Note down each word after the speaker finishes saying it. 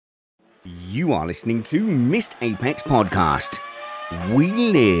You are listening to Missed Apex Podcast. We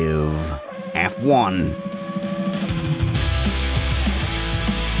live F1.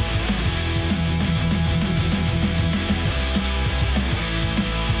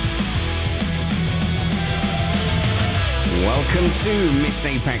 Welcome to Missed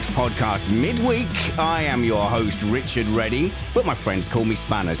Apex Podcast Midweek. I am your host, Richard Reddy, but my friends call me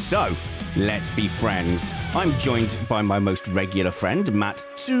Spanners, so let's be friends. I'm joined by my most regular friend, Matt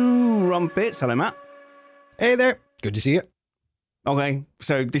Trumpets. Hello, Matt. Hey there. Good to see you. Okay,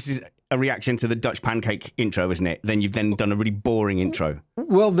 so this is a reaction to the Dutch pancake intro, isn't it? Then you've then done a really boring intro.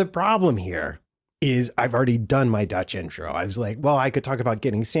 Well, the problem here is I've already done my Dutch intro. I was like, well, I could talk about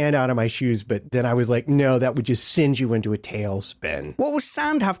getting sand out of my shoes, but then I was like, no, that would just send you into a tailspin. What does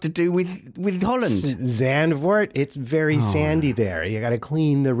sand have to do with Holland? Zandvoort, it's very sandy there. You got to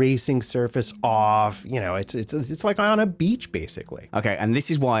clean the racing surface off. You know, it's like on a beach, basically. Okay, and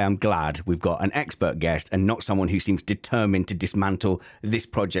this is why I'm glad we've got an expert guest and not someone who seems determined to dismantle this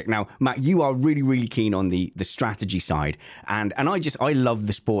project. Now, Matt, you are really, really keen on the strategy side, and I love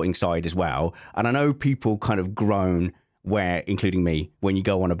the sporting side as well. And I know people kind of groan including me, when you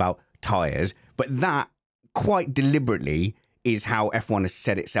go on about tyres, but that quite deliberately is how F1 has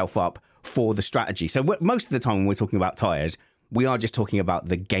set itself up for the strategy. So most of the time when we're talking about tyres, we are just talking about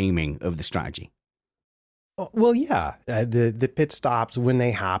the gaming of the strategy. Well, yeah, the pit stops, when they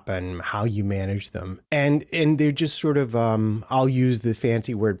happen, how you manage them. And they're just sort of, I'll use the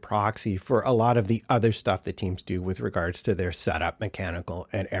fancy word proxy for a lot of the other stuff that teams do with regards to their setup, mechanical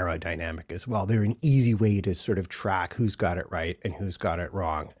and aerodynamic as well. They're an easy way to sort of track who's got it right and who's got it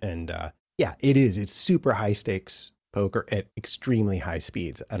wrong. And yeah, it is. It's super high stakes poker at extremely high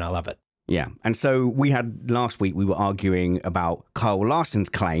speeds, and I love it. Yeah. And so last week, we were arguing about Kyle Larson's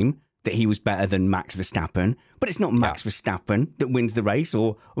claim that he was better than Max Verstappen, but it's not Max Verstappen that wins the race,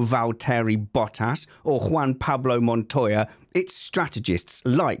 or Valtteri Bottas, or Juan Pablo Montoya. It's strategists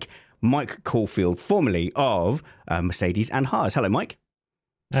like Mike Caulfield, formerly of Mercedes and HAAS. Hello, Mike.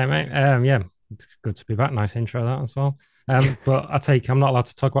 Hey, mate. Yeah, it's good to be back. Nice intro, that as well. But I take I'm not allowed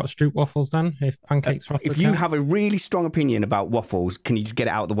to talk about Stroop waffles then, if pancakes are off If you have a really strong opinion about waffles, can you just get it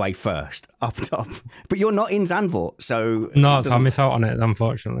out of the way first, up top? But you're not in Zandvoort, so... No, so I miss out on it,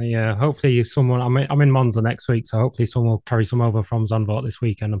 unfortunately. Yeah, hopefully I'm in Monza next week, so hopefully someone will carry some over from Zandvoort this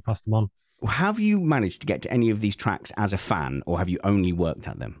weekend and pass them on. Have you managed to get to any of these tracks as a fan, or have you only worked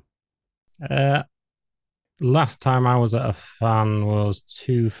at them? Last time I was at a fan was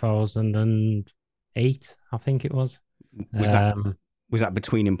 2008, I think it was. Was that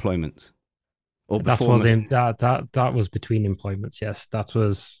between employments, or that before? That was between employments. Yes, that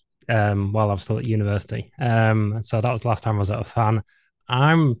was while I was still at university. So that was the last time I was at a fan.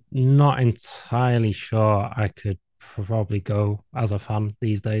 I'm not entirely sure I could probably go as a fan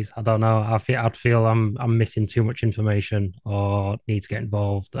these days. I don't know. I'd feel I'm missing too much information, or need to get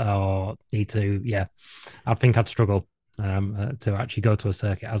involved, or need to. Yeah, I think I'd struggle to actually go to a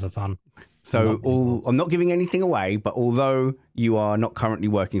circuit as a fan. So I'm not giving anything away, but although you are not currently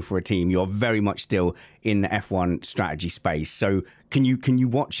working for a team, you're very much still in the F1 strategy space. So can you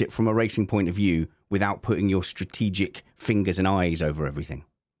watch it from a racing point of view without putting your strategic fingers and eyes over everything?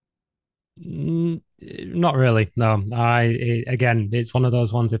 Not really, no. Again, it's one of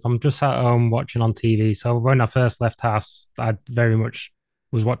those ones, if I'm just at home watching on TV. So when I first left HAAS, I very much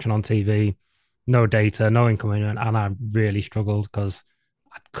was watching on TV, no data, no incoming, and I really struggled because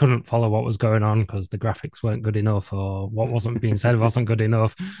I couldn't follow what was going on because the graphics weren't good enough, or what wasn't being said wasn't good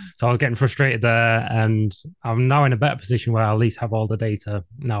enough. So I was getting frustrated there, and I'm now in a better position where I at least have all the data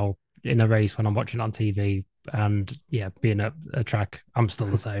now in a race when I'm watching on TV. And yeah, being at a track, I'm still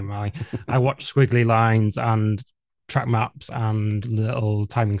the same. I watch squiggly lines and track maps and little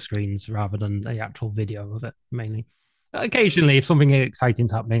timing screens rather than the actual video of it, mainly. Occasionally, if something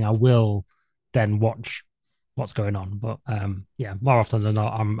exciting's happening, I will then watch what's going on, but yeah, more often than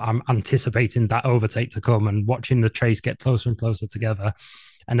not, I'm anticipating that overtake to come and watching the trace get closer and closer together,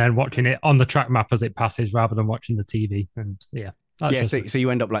 and then watching it on the track map as it passes rather than watching the TV. And yeah, so you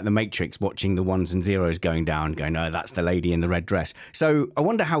end up like the Matrix, watching the ones and zeros going down, going, oh, that's the lady in the red dress. So I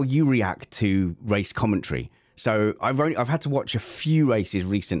wonder how you react to race commentary. So I've had to watch a few races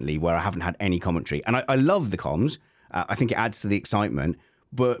recently where I haven't had any commentary, and I love the comms. I think it adds to the excitement.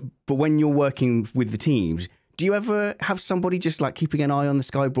 But when you're working with the teams, do you ever have somebody just like keeping an eye on the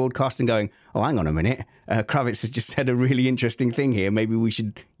Sky broadcast and going, oh, hang on a minute, Kravitz has just said a really interesting thing here. Maybe we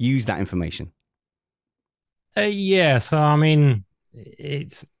should use that information. Yeah. So, I mean,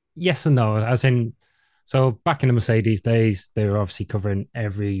 it's yes and no. As in, so back in the Mercedes days, they were obviously covering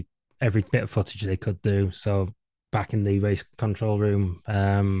every bit of footage they could do. So back in the race control room,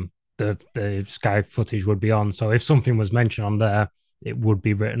 the Sky footage would be on. So if something was mentioned on there, it would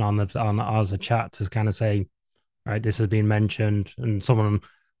be written on as a chat to kind of say, right, this has been mentioned, and someone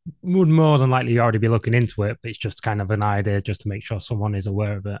would more than likely already be looking into it, but it's just kind of an idea just to make sure someone is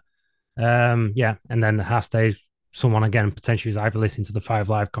aware of it. Yeah, and then the HAAS days, someone again potentially is either listening to the 5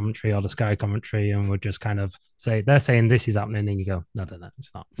 Live commentary or the Sky commentary, and would just kind of say they're saying this is happening, and you go, no,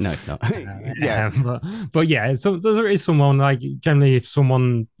 it's not. No, it's not. Yeah, but yeah, so there is someone like generally if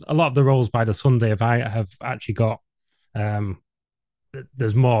someone a lot of the roles by the Sunday if I have actually got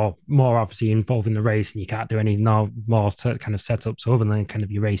there's more obviously involved in the race, and you can't do any more kind of setups other than kind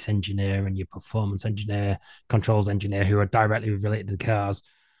of your race engineer and your performance engineer, controls engineer who are directly related to the cars.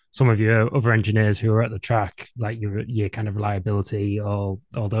 Some of your other engineers who are at the track, like your kind of reliability, all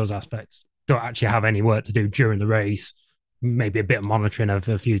those aspects, don't actually have any work to do during the race. Maybe a bit of monitoring of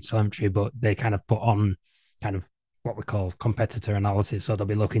a few telemetry, but they kind of put on kind of what we call competitor analysis. So they'll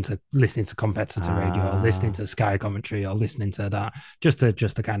be listening to competitor radio, or listening to Sky commentary, or listening to that, just to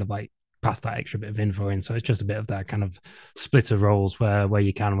kind of like pass that extra bit of info in. So it's just a bit of that kind of split of roles where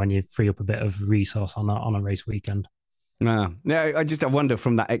you can, when you free up a bit of resource on a race weekend. No, I wonder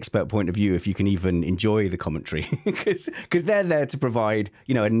from that expert point of view if you can even enjoy the commentary because they're there to provide,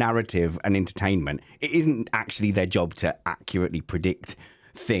 a narrative and entertainment. It isn't actually their job to accurately predict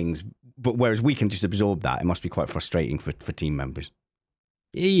things, but whereas we can just absorb that, it must be quite frustrating for team members.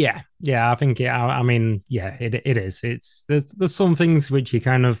 Yeah, I think it is. There's some things which you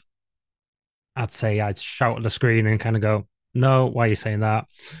kind of, I'd shout at the screen and kind of go, no, why are you saying that?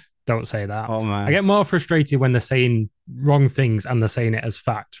 Don't say that. Oh man, I get more frustrated when they're saying wrong things and they're saying it as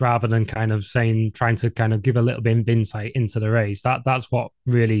fact rather than kind of trying to kind of give a little bit of insight into the race. That's what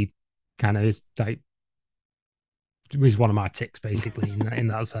really kind of is one of my ticks basically in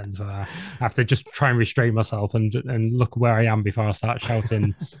that sense, where I have to just try and restrain myself and look where I am before I start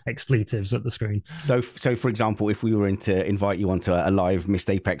shouting expletives at the screen. So for example, if we were to invite you onto a live Missed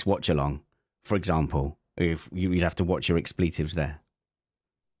Apex watch along, for example, if you'd have to watch your expletives there.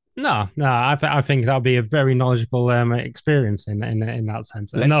 No, I think that'll be a very knowledgeable experience in that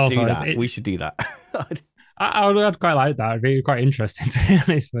sense. Let's do that. We should do that. I'd quite like that. It'd be quite interesting to be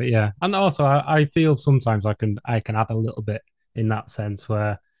honest. But yeah, and also I feel sometimes I can add a little bit in that sense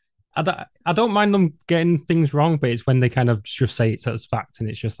where I don't mind them getting things wrong, but it's when they kind of just say it's as fact, and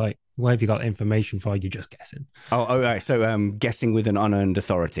it's just like, where have you got the information for? You're just guessing. Oh, right. So guessing with an unearned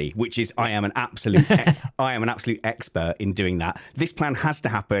authority, which is I am an absolute expert in doing that. This plan has to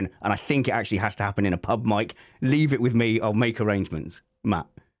happen, and I think it actually has to happen in a pub, Mike. Leave it with me. I'll make arrangements. Matt.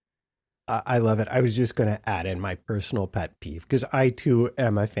 I love it. I was just going to add in my personal pet peeve, because I too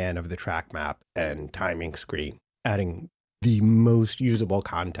am a fan of the track map and timing screen, adding the most usable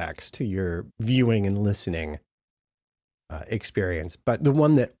context to your viewing and listening experience. But the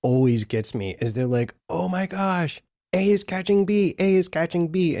one that always gets me is they're like, oh my gosh, A is catching B, A is catching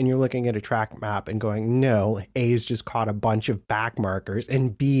B. And you're looking at a track map and going, no, A has just caught a bunch of back markers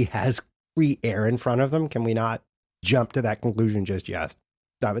and B has free air in front of them. Can we not jump to that conclusion just yet?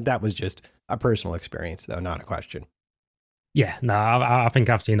 That was just a personal experience, though, not a question. Yeah, no, I think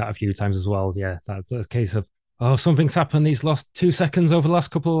I've seen that a few times as well. Yeah, that's the case of, oh, something's happened. He's lost 2 seconds over the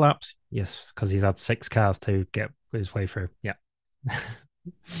last couple of laps. Yes, because he's had 6 cars to get his way through. Yeah.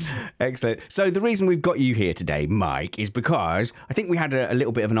 Excellent. So the reason we've got you here today, Mike, is because I think we had a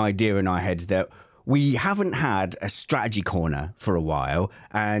little bit of an idea in our heads that we haven't had a strategy corner for a while.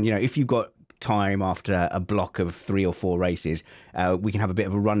 And, if you've got time after a block of 3 or 4 races, we can have a bit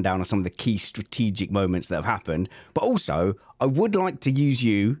of a rundown of some of the key strategic moments that have happened. But also, I would like to use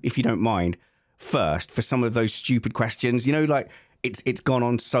you, if you don't mind, first for some of those stupid questions. Like it's gone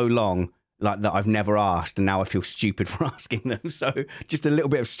on so long like that I've never asked, and now I feel stupid for asking them. So just a little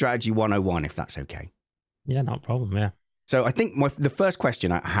bit of strategy 101, if that's okay. Yeah, no problem. Yeah. So I think the first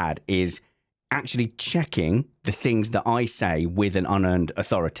question I had is actually checking the things that I say with an unearned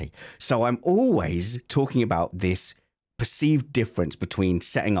authority. So I'm always talking about this perceived difference between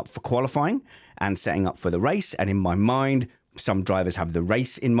setting up for qualifying and setting up for the race. And in my mind, some drivers have the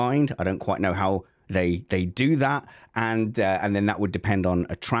race in mind. I don't quite know how they do that. And then that would depend on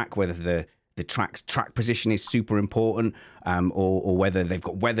a track, whether the track's track position is super important, or whether they've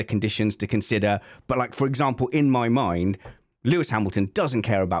got weather conditions to consider. But like, for example, in my mind, Lewis Hamilton doesn't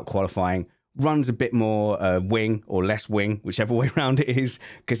care about qualifying, runs a bit more wing or less wing, whichever way around it is,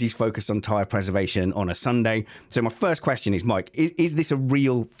 because he's focused on tyre preservation on a Sunday. So my first question is, Mike, is this a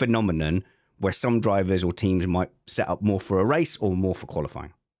real phenomenon where some drivers or teams might set up more for a race or more for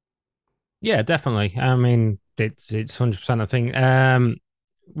qualifying? Yeah, definitely. I mean, it's 100% a thing.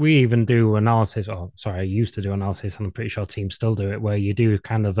 we even do analysis, or sorry, I used to do analysis, and I'm pretty sure teams still do it, where you do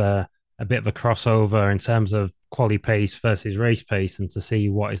kind of a bit of a crossover in terms of quali pace versus race pace and to see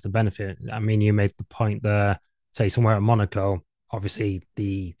what is the benefit. I mean, you made the point there, say somewhere at Monaco, obviously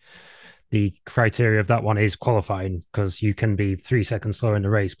the criteria of that one is qualifying because you can be 3 seconds slower in the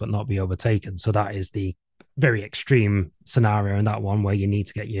race but not be overtaken. So that is the very extreme scenario in that one where you need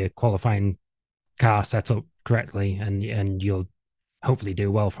to get your qualifying car set up correctly and you'll hopefully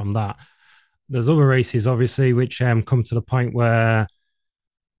do well from that. There's other races obviously which come to the point where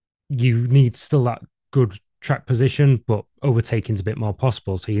you need still that good track position, but overtaking is a bit more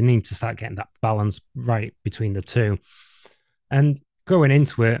possible. So you need to start getting that balance right between the two. And going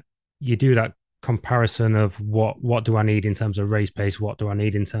into it, you do that comparison of what do I need in terms of race pace, what do I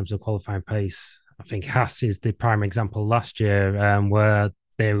need in terms of qualifying pace. I think HAAS is the prime example last year, where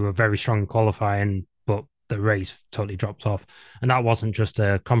they were very strong in qualifying, but the race totally dropped off. And that wasn't just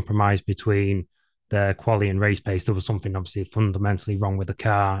a compromise between the quali and race pace. There was something obviously fundamentally wrong with the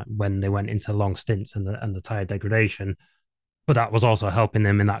car when they went into long stints and the tire degradation. But that was also helping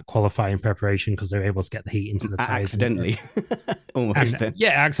them in that qualifying preparation because they were able to get the heat into the tires accidentally, almost.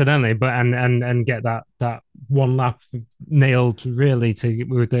 yeah, accidentally, but and get that one lap nailed really to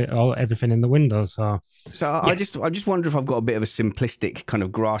with everything in the window. So I just wonder if I've got a bit of a simplistic kind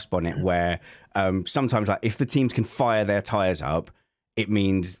of grasp on it, where sometimes like if the teams can fire their tires up, it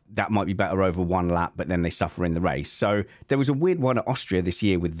means that might be better over one lap, but then they suffer in the race. So there was a weird one at Austria this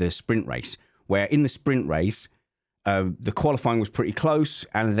year with the sprint race, where in the sprint race, the qualifying was pretty close,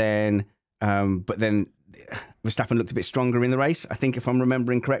 and then but then Verstappen looked a bit stronger in the race, I think, if I'm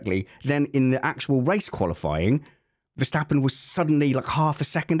remembering correctly. Then in the actual race qualifying, Verstappen was suddenly like half a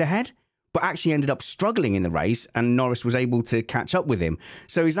second ahead, but actually ended up struggling in the race, and Norris was able to catch up with him.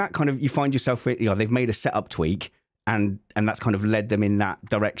 So is that kind of, you find yourself, they've made a setup tweak, and that's kind of led them in that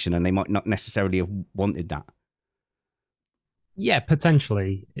direction, and they might not necessarily have wanted that? Yeah,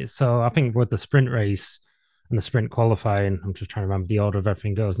 potentially. So I think with the sprint race and the sprint qualifying, I'm just trying to remember the order of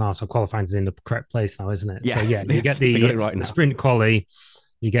everything goes now. So qualifying is in the correct place now, isn't it? Yeah, so yeah, you get the sprint quali,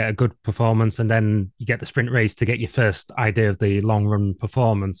 you get a good performance, and then you get the sprint race to get your first idea of the long run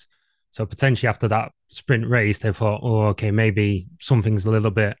performance. So potentially after that sprint race, they thought, oh, okay, maybe something's a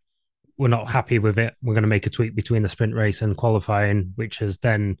little bit, we're not happy with it. We're going to make a tweak between the sprint race and qualifying, which has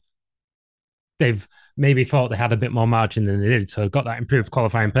then they've maybe thought they had a bit more margin than they did. So got that improved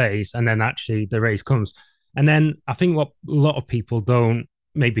qualifying pace, and then actually the race comes. And then I think what a lot of people don't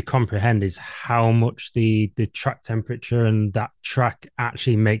maybe comprehend is how much the track temperature and that track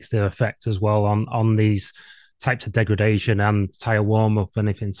actually makes their effect as well on these types of degradation and tire warm up and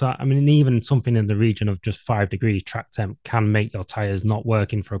anything. So I mean, even something in the region of just 5 degrees track temp can make your tires not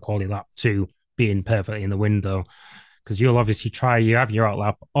working for a quali lap to being perfectly in the window. Because you'll obviously you have your out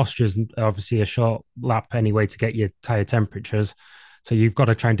lap. Austria's obviously a short lap anyway to get your tire temperatures. So you've got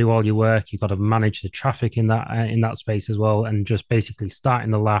to try and do all your work. You've got to manage the traffic in that space as well, and just basically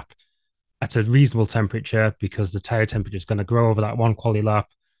starting the lap at a reasonable temperature because the tire temperature is going to grow over that one quali lap.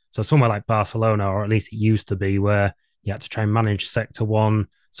 So somewhere like Barcelona, or at least it used to be, where you had to try and manage sector 1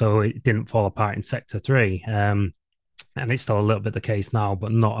 so it didn't fall apart in sector 3. And it's still a little bit the case now,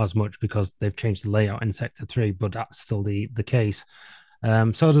 but not as much because they've changed the layout in sector 3, but that's still the case.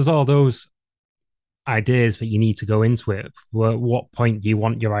 So there's all those ideas that you need to go into it. What point do you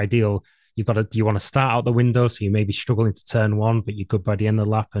want your ideal? Do you want to start out the window so you may be struggling to turn 1, but you're good by the end of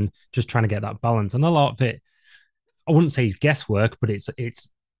the lap, and just trying to get that balance. And a lot of it, I wouldn't say is guesswork, but it's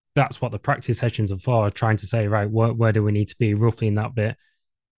that's what the practice sessions are for, trying to say, right, where do we need to be roughly in that bit?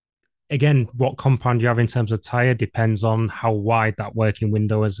 Again, what compound you have in terms of tire depends on how wide that working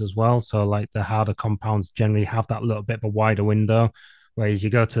window is as well. So like the harder compounds generally have that little bit of a wider window, whereas you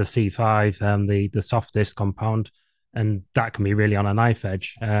go to C5, the softest compound, and that can be really on a knife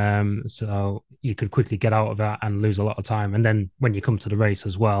edge. So you could quickly get out of that and lose a lot of time. And then when you come to the race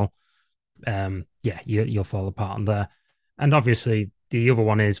as well, you'll fall apart on there. And obviously the other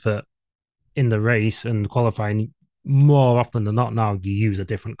one is that in the race and qualifying, more often than not now, you use a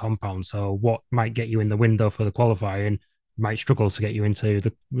different compound. So what might get you in the window for the qualifying might struggle to get you into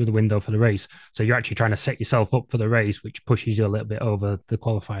the window for the race. So you're actually trying to set yourself up for the race, which pushes you a little bit over the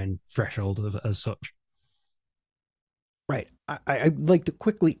qualifying threshold as such. Right. I'd like to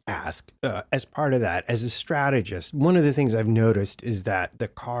quickly ask, as part of that, as a strategist, one of the things I've noticed is that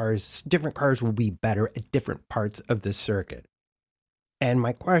different cars will be better at different parts of the circuit. And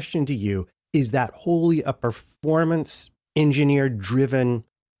my question to you, is that wholly a performance engineer driven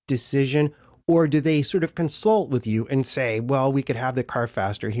decision, or do they sort of consult with you and say, well, we could have the car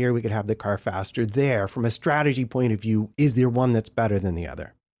faster here, we could have the car faster there? From a strategy point of view, is there one that's better than the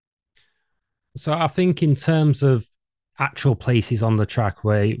other? So I think in terms of actual places on the track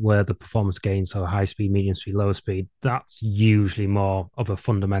where the performance gains, so high speed, medium speed, low speed, that's usually more of a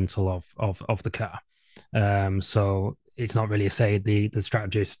fundamental of the car. So it's not really a say the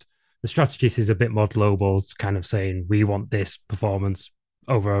strategist. The strategist is a bit more global, kind of saying we want this performance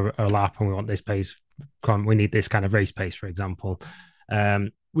over a lap and we want this pace. We need this kind of race pace, for example.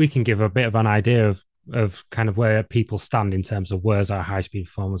 We can give a bit of an idea of kind of where people stand in terms of where's our high speed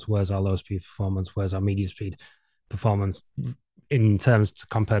performance, where's our low speed performance, where's our medium speed performance in terms to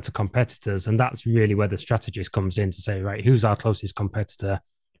compared to competitors. And that's really where the strategist comes in to say, right, who's our closest competitor?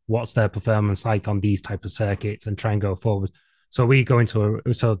 What's their performance like on these type of circuits, and try and go forward. So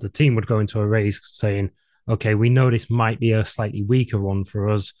so the team would go into a race saying, okay, we know this might be a slightly weaker one for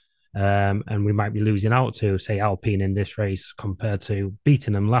us. And we might be losing out to, say, Alpine in this race compared to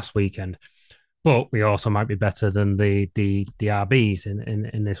beating them last weekend. But we also might be better than the RBs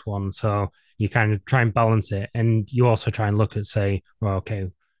in this one. So you kind of try and balance it, and you also try and look at, say, well, okay,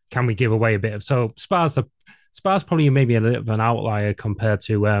 can we give away a bit of, so Spa's probably maybe a little of an outlier compared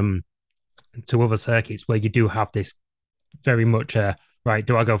to other circuits where you do have this very much right,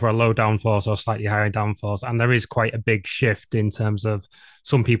 do I go for a low downforce or slightly higher downforce? And there is quite a big shift in terms of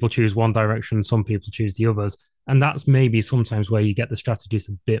some people choose one direction, some people choose the others. And that's maybe sometimes where you get the strategist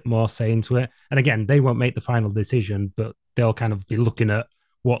a bit more say into it. And again, they won't make the final decision, but they'll kind of be looking at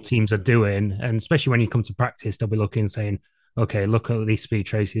what teams are doing. And especially when you come to practice, they'll be looking, saying, okay, look at these speed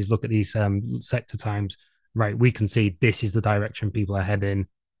traces, look at these sector times. Right, we can see this is the direction people are heading,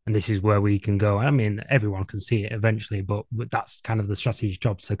 and this is where we can go. I mean, everyone can see it eventually, but that's kind of the strategy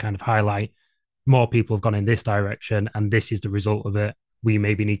job, to kind of highlight more people have gone in this direction, and this is the result of it. We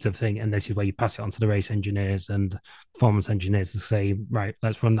maybe need to think, and this is where you pass it on to the race engineers and performance engineers to say, right,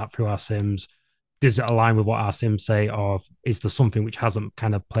 let's run that through our sims. Does it align with what our sims say, or is there something which hasn't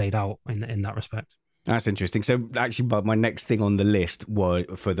kind of played out in that respect? That's interesting. So actually, but my next thing on the list was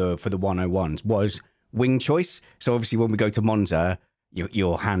for the 101s was wing choice. So obviously, when we go to Monza,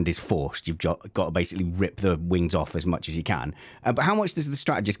 your hand is forced. You've got to basically rip the wings off as much as you can. But how much does the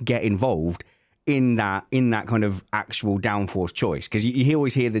strategist get involved in that kind of actual downforce choice? Because you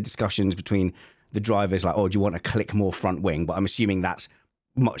always hear the discussions between the drivers like, oh, do you want to click more front wing? But I'm assuming that's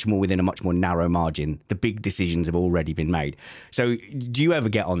much more within a much more narrow margin. The big decisions have already been made. So do you ever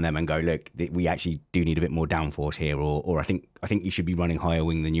get on them and go, look, we actually do need a bit more downforce here, or I think you should be running higher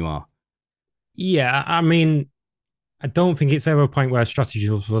wing than you are? Yeah, I mean, I don't think it's ever a point where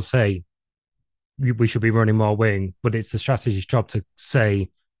strategists will say we should be running more wing, but it's the strategy's job to say,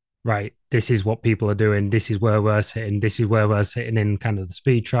 right, this is what people are doing, this is where we're sitting, this is where we're sitting in kind of the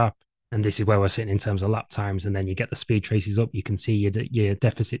speed trap, and this is where we're sitting in terms of lap times. And then you get the speed traces up, you can see your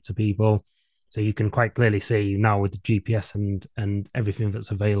deficit to people. So you can quite clearly see now with the GPS and everything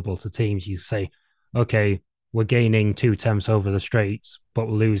that's available to teams, you say, okay, we're gaining 2 temps over the straights, but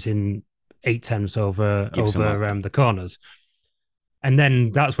we're losing 8 temps over the corners. And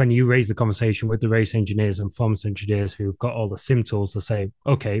then that's when you raise the conversation with the race engineers and performance engineers who've got all the sim tools to say,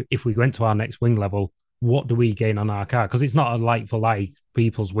 okay, if we went to our next wing level, what do we gain on our car? Because it's not a like for like.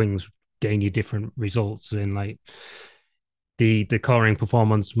 People's wings gain you different results. In like the coring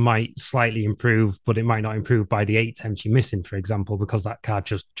performance might slightly improve, but it might not improve by the 8 temps you're missing, for example, because that car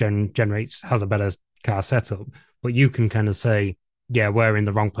just has a better car setup. But you can kind of say, yeah, we're in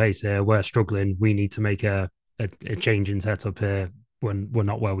the wrong place here. We're struggling. We need to make a change in setup here when we're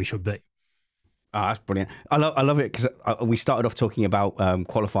not where we should be. Oh, that's brilliant. I love it because we started off talking about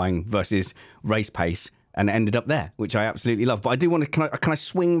qualifying versus race pace and ended up there, which I absolutely love. But I do want to, can I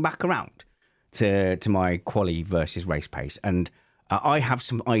swing back around to my quali versus race pace? And I have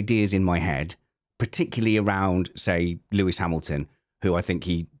some ideas in my head, particularly around, say, Lewis Hamilton, who I think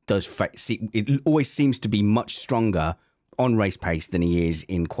he does, it always seems to be much stronger on race pace than he is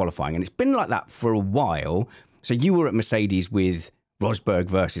in qualifying. And it's been like that for a while. So you were at Mercedes with Rosberg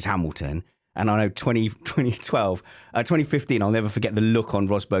versus Hamilton. And I know 2015, I'll never forget the look on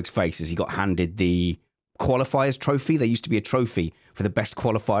Rosberg's face as he got handed the qualifiers trophy. There used to be a trophy for the best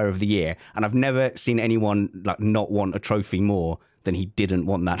qualifier of the year. And I've never seen anyone like not want a trophy more than he didn't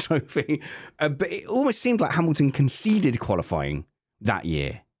want that trophy. But it almost seemed like Hamilton conceded qualifying that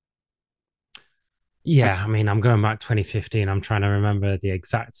year. Yeah, I mean, I'm going back 2015. I'm trying to remember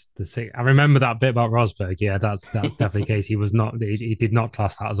I remember that bit about Rosberg. Yeah, that's definitely the case. He was not. He did not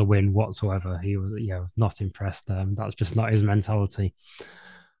class that as a win whatsoever. He was, not impressed. That's just not his mentality.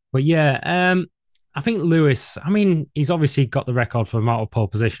 But yeah, I think Lewis. I mean, he's obviously got the record for amount of pole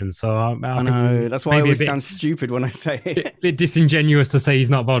positions. So I know that's why I always sound stupid when I say it. A bit disingenuous to say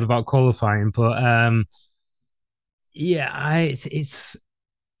he's not bothered about qualifying, but yeah, it's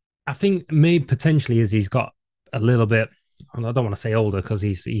I think maybe potentially as he's got a little bit, I don't want to say older because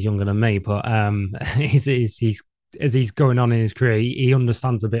he's younger than me, but he's as he's going on in his career, he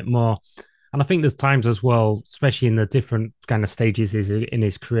understands a bit more. And I think there's times as well, especially in the different kind of stages in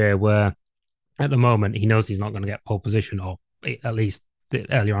his career, where at the moment he knows he's not going to get pole position, or at least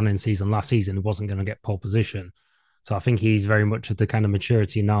earlier on in the season, last season, he wasn't going to get pole position. So I think he's very much at the kind of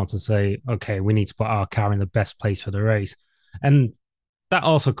maturity now to say, okay, we need to put our car in the best place for the race. And that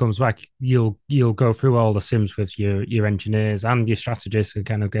also comes back. You'll go through all the sims with your engineers and your strategists and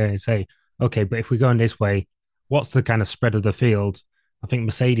kind of go and say, okay, but if we go in this way, what's the kind of spread of the field? I think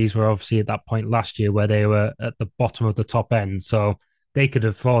Mercedes were obviously at that point last year where they were at the bottom of the top end, so they could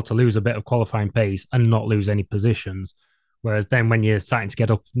afford to lose a bit of qualifying pace and not lose any positions. Whereas then when you're starting to get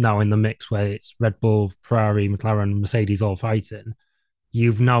up now in the mix where it's Red Bull, Ferrari, McLaren, Mercedes all fighting,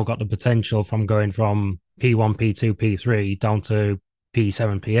 you've now got the potential from going from P1, P2, P3 down to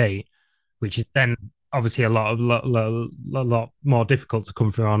P7, P8, which is then obviously a lot more difficult to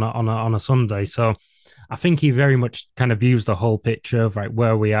come through on a Sunday. So I think he very much kind of views the whole picture of right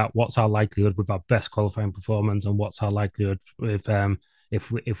where we at, what's our likelihood with our best qualifying performance, and what's our likelihood with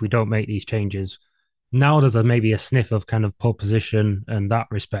if we don't make these changes. Now there's maybe a sniff of kind of pole position in that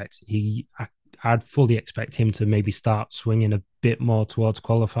respect. I'd fully expect him to maybe start swinging a bit more towards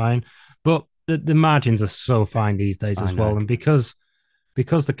qualifying, but the margins are so fine these days as well, and because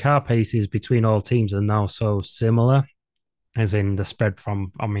the car paces between all teams are now so similar, as in the spread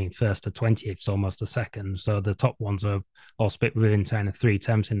from, I mean, first to 20th is almost a second. So the top ones are all split within kind of 3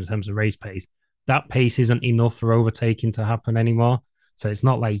 tenths in terms of race pace. That pace isn't enough for overtaking to happen anymore. So it's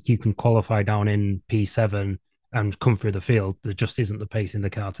not like you can qualify down in P7 and come through the field. There just isn't the pace in the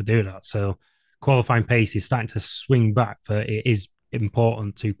car to do that. So qualifying pace is starting to swing back, but it is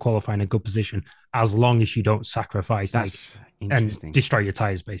important to qualify in a good position as long as you don't sacrifice and destroy your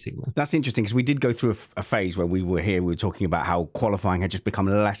tires, basically. That's interesting because we did go through a phase where we were talking about how qualifying had just become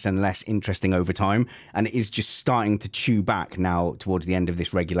less and less interesting over time, and it is just starting to chew back now towards the end of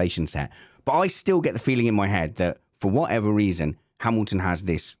this regulation set. But I still get the feeling in my head that for whatever reason, Hamilton has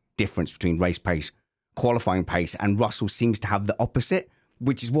this difference between race pace, qualifying pace, and Russell seems to have the opposite,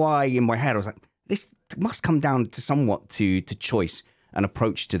 which is why in my head I was like, this must come down to somewhat to choice and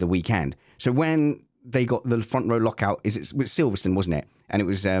approach to the weekend. So when they got the front row lockout, it was Silverstone, wasn't it? And it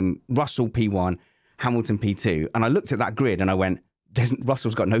was Russell P1, Hamilton P2. And I looked at that grid and I went,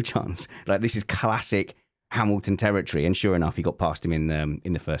 Russell's got no chance. Like, this is classic Hamilton territory. And sure enough, he got past him in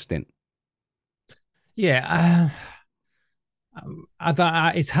the first stint. Yeah,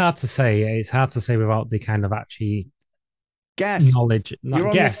 it's hard to say. It's hard to say without the kind of actually guess knowledge.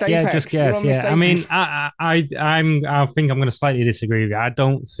 Not guess, yeah, just guess, yeah. I mean, I think I'm going to slightly disagree with you. I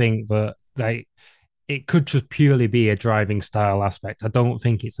don't think that it could just purely be a driving style aspect. I don't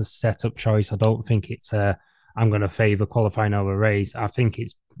think it's a setup choice. I don't think it's I'm going to favour qualifying over race. I think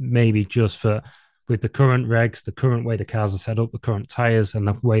it's maybe just for with the current regs, the current way the cars are set up, the current tyres, and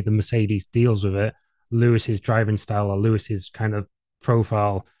the way the Mercedes deals with it. Lewis's driving style or Lewis's kind of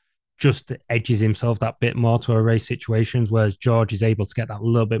profile just edges himself that bit more to a race situations, whereas George is able to get that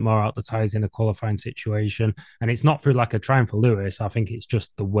little bit more out the tyres in a qualifying situation. And it's not through like a triumph for Lewis. I think it's just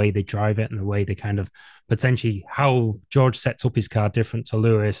the way they drive it and the way they kind of potentially how George sets up his car different to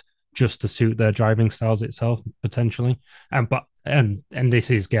Lewis just to suit their driving styles itself, potentially. And this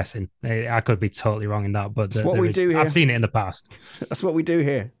is guessing. I could be totally wrong in that, but that's what we do here. I've seen it in the past. That's what we do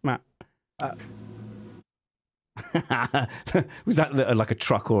here, Matt. Was that like a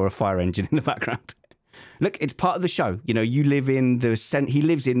truck or a fire engine in the background? Look, it's part of the show. You know, you live in he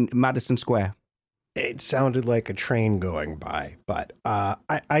lives in Madison Square. It sounded like a train going by, but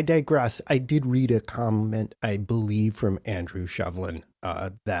I digress. I did read a comment, I believe, from Andrew Shevlin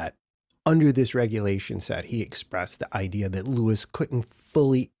that under this regulation set, he expressed the idea that Lewis couldn't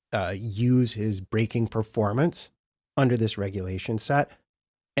fully use his braking performance under this regulation set.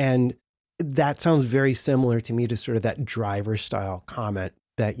 And that sounds very similar to me to sort of that driver style comment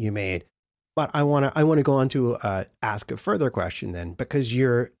that you made. But I want to go on to ask a further question then, because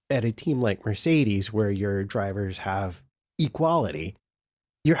you're at a team like Mercedes where your drivers have equality.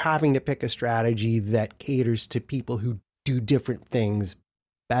 You're having to pick a strategy that caters to people who do different things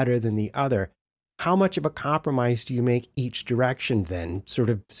better than the other. How much of a compromise do you make each direction then, sort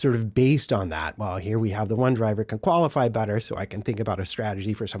of based on that? Well, here we have the one driver can qualify better, so I can think about a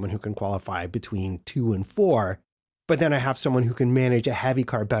strategy for someone who can qualify between 2 and 4. But then I have someone who can manage a heavy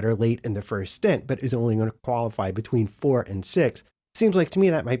car better late in the first stint, but is only going to qualify between 4 and 6. Seems like to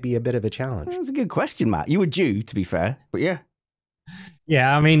me that might be a bit of a challenge. That's a good question, Matt. You were due, to be fair, but yeah.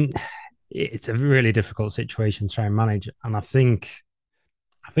 Yeah, I mean, it's a really difficult situation to try and manage. And I think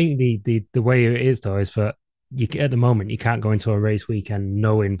I think the way it is though is that you at the moment you can't go into a race weekend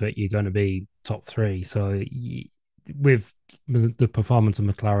knowing that you're going to be top three. So with the performance of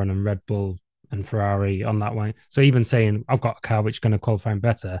McLaren and Red Bull and Ferrari on that way, so even saying I've got a car which is going to qualify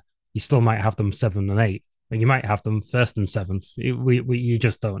better, you still might have them 7th and 8th, and you might have them 1st and 7th. You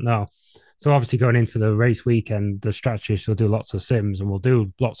just don't know. So obviously going into the race weekend, the strategists will do lots of sims and we'll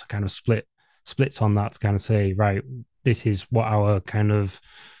do lots of kind of splits on that to kind of say, right, this is what our kind of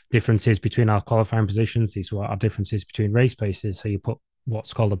differences between our qualifying positions. These are what our differences between race paces. So you put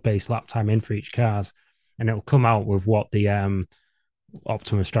what's called a base lap time in for each cars, and it'll come out with what the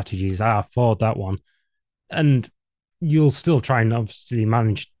optimum strategies are for that one. And you'll still try and obviously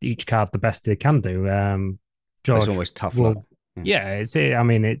manage each card the best they can do. George, it's always tough luck. Yeah, it's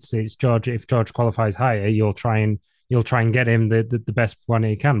George. If George qualifies higher, you'll try and get him the best one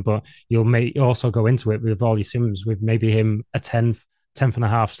he can, but you'll also go into it with all your sims with maybe him a tenth and a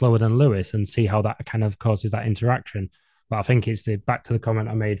half slower than Lewis and see how that kind of causes that interaction. But I think it's back to the comment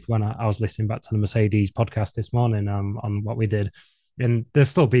I made when I was listening back to the Mercedes podcast this morning on what we did. And they'll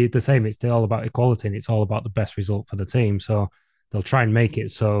still be the same. It's all about equality and it's all about the best result for the team. So they'll try and make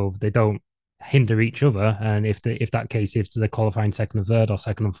it so they don't hinder each other. And if that case, if they're qualifying second and third or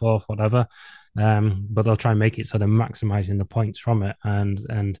second and fourth, whatever, but they'll try and make it so they're maximizing the points from it.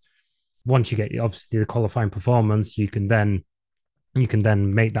 And once you get obviously the qualifying performance, you can then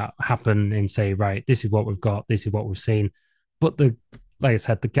make that happen and say, right, this is what we've got, this is what we've seen. But like I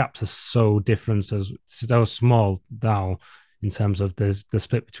said, the gaps are so different, so small now in terms of the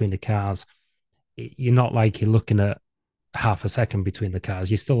split between the cars. You're not like you're looking at half a second between the cars.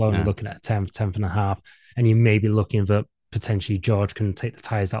 You're still only looking at a tenth and a half, and you may be looking that potentially George can take the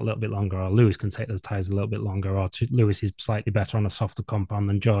tyres that little bit longer, or Lewis can take those tyres a little bit longer, or Lewis is slightly better on a softer compound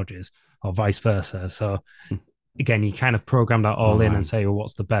than George is, or vice versa. So again, you kind of program that all in and say, well,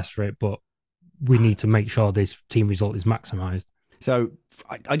 what's the best for it? But we need to make sure this team result is maximized. So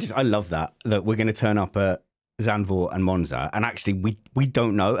I love that we're going to turn up at Zandvoort and Monza, and actually we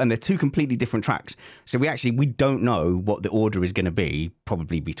don't know, and they're two completely different tracks. So we don't know what the order is going to be,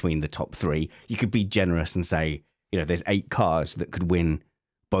 probably between the top three. You could be generous and say, there's 8 cars that could win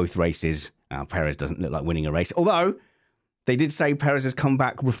both races. Perez doesn't look like winning a race, although they did say Perez has come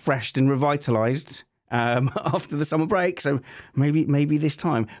back refreshed and revitalized after the summer break, so maybe this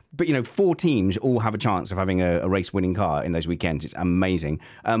time. But 4 teams all have a chance of having a race-winning car in those weekends. It's amazing.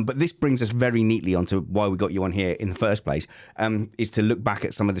 But this brings us very neatly onto why we got you on here in the first place, is to look back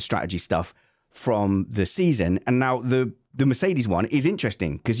at some of the strategy stuff from the season. And now the Mercedes one is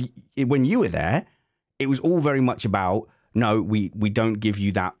interesting because when you were there, it was all very much about, no, we don't give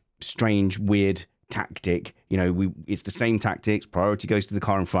you that strange, weird tactic. It's the same tactics. Priority goes to the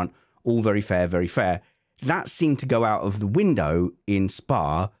car in front. All very fair, very fair. That seemed to go out of the window in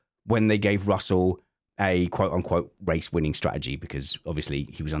Spa when they gave Russell a quote-unquote race-winning strategy, because obviously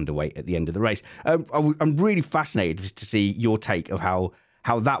he was underweight at the end of the race. I'm really fascinated to see your take of how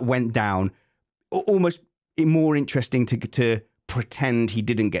that went down. Almost more interesting to pretend he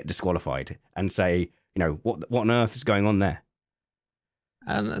didn't get disqualified and say, what on earth is going on there?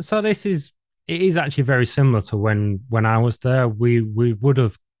 And so it is actually very similar to when I was there. We would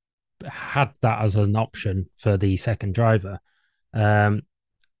have had that as an option for the second driver,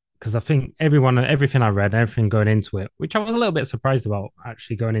 because I think everything I read, everything going into it, which I was a little bit surprised about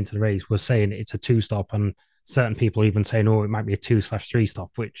actually going into the race, was saying it's a 2-stop, and certain people even saying, it might be a 2/3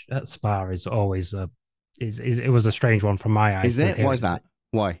 stop, which at Spa is always it was a strange one from my eyes. Is it? Why is that?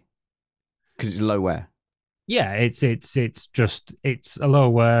 Why? Because it's low wear. Yeah, it's a low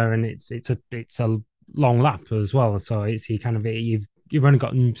wear, and it's a long lap as well. So you've only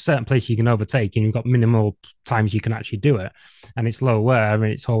got certain places you can overtake, and you've got minimal times you can actually do it. And it's low wear, and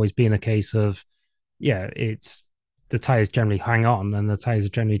it's always been a case of, it's the tyres generally hang on, and the tyres are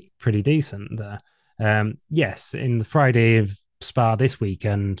generally pretty decent there. Yes, in the Friday of Spa this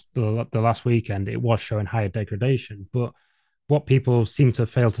weekend, the last weekend, it was showing higher degradation. But what people seem to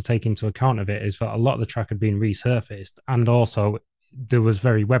fail to take into account of it is that a lot of the track had been resurfaced, and also there was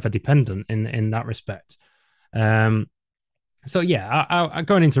very weather dependent in that respect. So yeah, I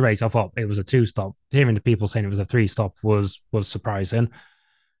going into race, I thought it was a 2-stop. Hearing the people saying it was a 3-stop was surprising.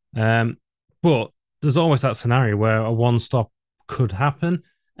 But there's always that scenario where a 1-stop could happen,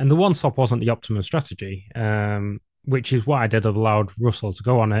 and the 1-stop wasn't the optimum strategy, which is why I did have allowed Russell to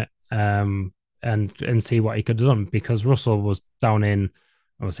go on it and see what he could have done, because Russell was down in,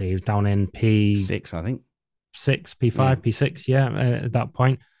 obviously he was down in P6, I think. P5, P6, at that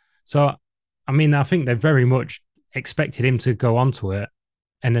point. So I think they very much expected him to go onto it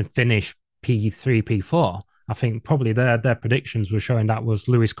and then finish P3, P4. I think probably their predictions were showing that was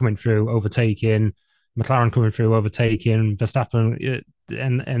Lewis coming through, overtaking, McLaren coming through, overtaking, Verstappen,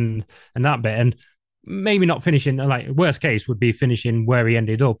 and that bit, and maybe not finishing. Like worst case would be finishing where he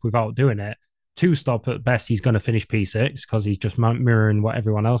ended up without doing it. Two stop at best, he's going to finish P6 because he's just mirroring what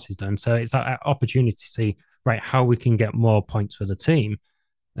everyone else has done. So it's that opportunity to see right how we can get more points for the team.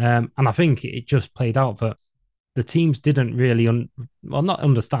 And I think it just played out that the teams didn't really, not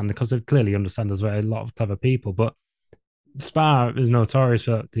understand, because they clearly understand there's a lot of clever people, but Spa is notorious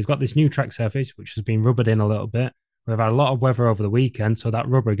for, they've got this new track surface, which has been rubbered in a little bit. We've had a lot of weather over the weekend, so that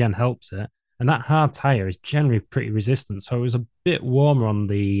rubber again helps it. And that hard tyre is generally pretty resistant. So it was a bit warmer on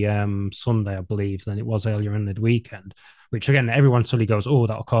the Sunday, I believe, than it was earlier in the weekend, which again, everyone suddenly goes, oh,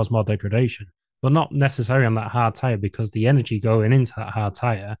 that'll cause more degradation. But not necessarily on that hard tyre, because the energy going into that hard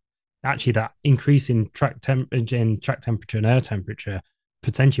tyre, actually that increase in track temperature and air temperature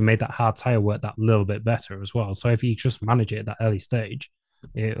potentially made that hard tyre work that little bit better as well. So if you just manage it at that early stage,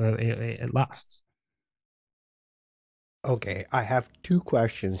 it lasts. Okay, I have two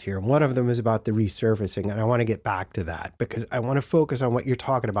questions here. One of them is about the resurfacing, and I want to get back to that because I want to focus on what you're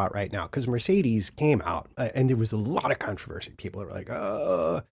talking about right now. Because Mercedes came out, and there was a lot of controversy. People are like,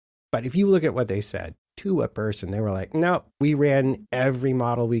 oh. But if you look at what they said to a person, they were like, no, we ran every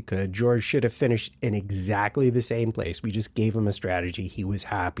model we could. George should have finished in exactly the same place. We just gave him a strategy he was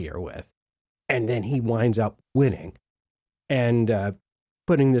happier with. And then he winds up winning. And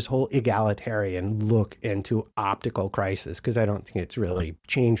putting this whole egalitarian look into optical crisis, because I don't think it's really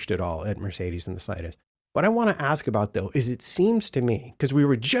changed at all at Mercedes in the slightest. What I want to ask about, though, is it seems to me, because we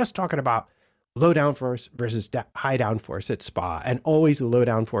were just talking about low downforce versus high downforce at Spa, and always the low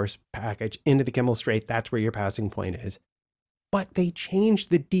downforce package into the Kimmel Straight, that's where your passing point is. But they changed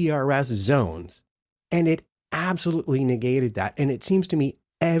the DRS zones, and it absolutely negated that. And it seems to me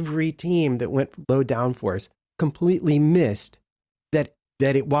every team that went low downforce completely missed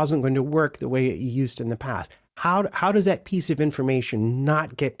that it wasn't going to work the way it used in the past. How does that piece of information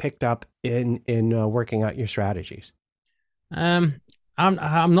not get picked up in working out your strategies? I'm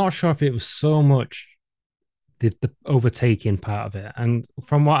not sure if it was so much the overtaking part of it, and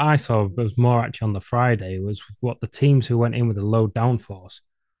from what I saw, it was more actually on the Friday, was what the teams who went in with the low downforce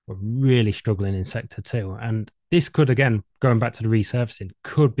were really struggling in sector 2, and this could, again, going back to the resurfacing,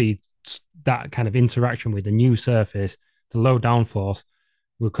 could be that kind of interaction with the new surface, the low downforce,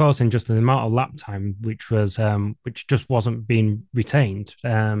 were causing just an amount of lap time which just wasn't being retained.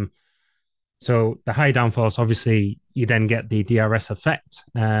 So the high downforce, obviously, you then get the DRS effect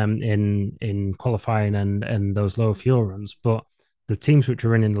in qualifying and those low fuel runs. But the teams which are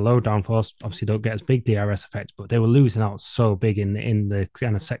running the low downforce obviously don't get as big DRS effects, but they were losing out so big in the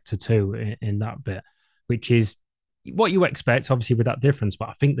kind of sector 2 in that bit, which is what you expect, obviously, with that difference. But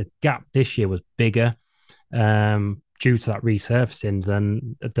I think the gap this year was bigger due to that resurfacing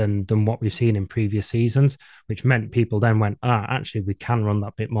than what we've seen in previous seasons, which meant people then went, actually, we can run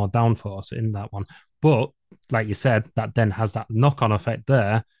that bit more downforce in that one. But like you said, that then has that knock-on effect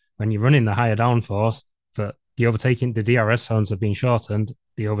there when you're running the higher downforce, but the overtaking, the DRS zones have been shortened,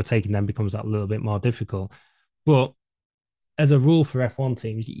 the overtaking then becomes that little bit more difficult. But as a rule for F1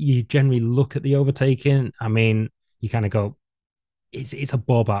 teams, you generally look at the overtaking. I mean, you kind of go, it's a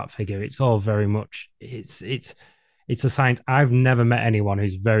bob art figure. It's all very much, it's a science. I've never met anyone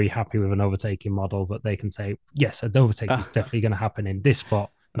who's very happy with an overtaking model that they can say, yes, an overtake is definitely going to happen in this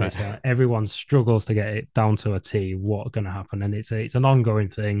spot. Right. Everyone struggles to get it down to a T, what's going to happen. And it's an ongoing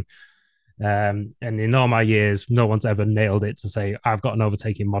thing. And in all my years, no one's ever nailed it to say, I've got an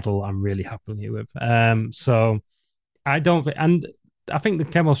overtaking model I'm really happy with. So I don't, and I think the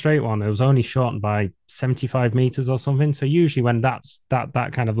Kimmel Straight one, it was only shortened by 75 meters or something. So usually when that's that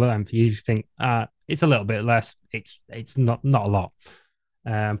kind of length, you think it's a little bit less. It's not a lot.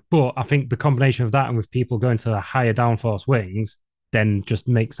 But I think the combination of that and with people going to the higher downforce wings then just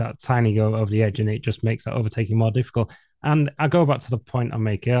makes that tiny go over the edge, and it just makes that overtaking more difficult. And I go back to the point I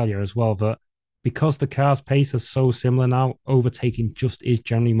make earlier as well, that because the car's pace is so similar now, overtaking just is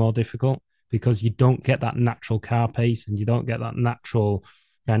generally more difficult, because you don't get that natural car pace and you don't get that natural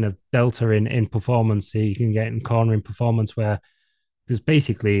kind of delta in performance. So you can get in cornering performance where there's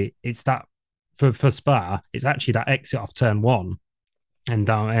basically, it's that for Spa, it's actually that exit off turn 1 and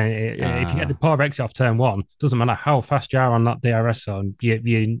down. If you get the poor exit off turn 1, doesn't matter how fast you are on that DRS zone,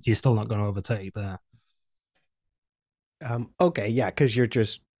 you're still not going to overtake there. Okay, yeah, because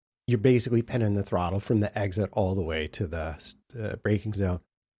you're basically pinning the throttle from the exit all the way to the braking zone.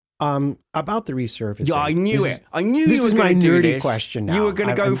 About the resurfacing. Yeah, I knew it. I knew you were going to do this. Question now. You were going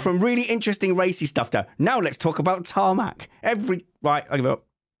to go from really interesting racy stuff to, now let's talk about tarmac. Right, I give up.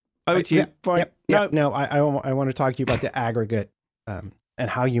 Over to you. No, I want to talk to you about the aggregate and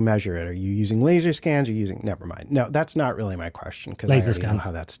how you measure it. Are you using laser scans or using, never mind. No, that's not really my question because I already know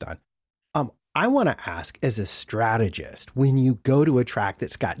how that's done. I want to ask, as a strategist, when you go to a track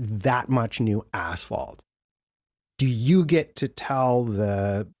that's got that much new asphalt, do you get to tell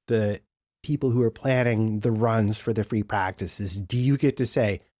the people who are planning the runs for the free practices, do you get to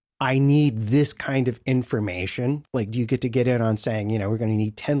say, I need this kind of information? Like, do you get to get in on saying, we're going to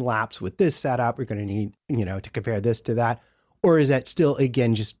need 10 laps with this setup, we're going to need, to compare this to that? Or is that still,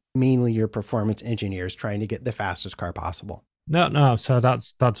 again, just mainly your performance engineers trying to get the fastest car possible? No. So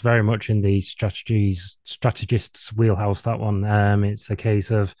that's very much in the strategist's wheelhouse. That one. It's a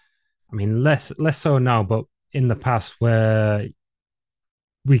case of, less so now, but in the past where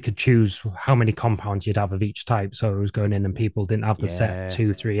we could choose how many compounds you'd have of each type. So it was going in and people didn't have the set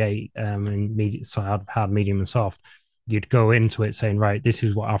 2, 3, 8, and medium, so I had medium and soft. You'd go into it saying, right, this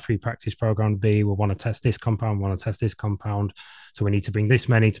is what our free practice program would be. We want to test this compound, we want to test this compound. So we need to bring this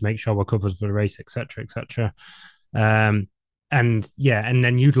many to make sure we're covered for the race, etc., etc. And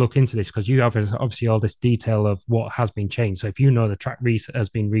then you'd look into this because you have obviously all this detail of what has been changed. So if the track has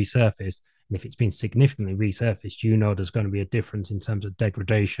been resurfaced, and if it's been significantly resurfaced, there's going to be a difference in terms of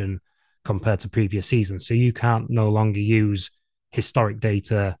degradation compared to previous seasons. So you can't no longer use historic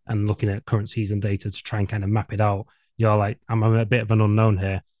data and looking at current season data to try and kind of map it out. You're like, I'm a bit of an unknown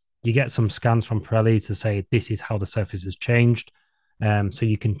here. You get some scans from Pirelli to say this is how the surface has changed. So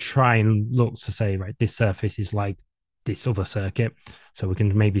you can try and look to say, right, this surface is like this other circuit, so we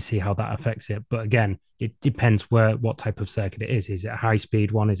can maybe see how that affects it. But again, it depends what type of circuit it is. Is it a high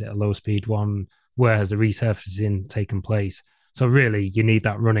speed one? Is it a low speed one? Where has the resurfacing taken place? So really, you need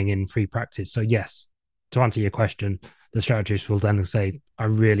that running in free practice. So yes, to answer your question, the strategist will then say, I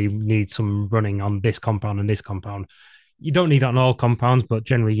really need some running on this compound and this compound. You don't need it on all compounds, but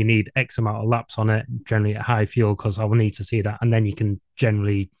generally you need X amount of laps on it, generally at high fuel, because I will need to see that. And then you can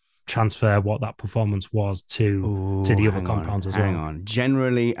generally transfer what that performance was to the other compounds as well. Hang on.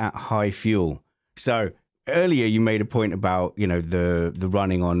 Generally at high fuel. So earlier you made a point about, the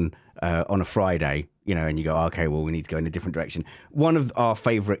running on a Friday, and you go, okay, well, we need to go in a different direction. One of our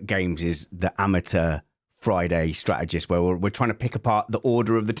favorite games is the amateur Friday strategist, where we're trying to pick apart the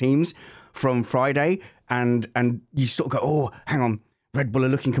order of the teams from Friday. And you sort of go, oh, hang on. Red Bull are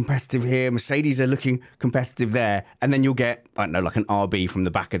looking competitive here. Mercedes are looking competitive there. And then you'll get, I don't know, like an RB from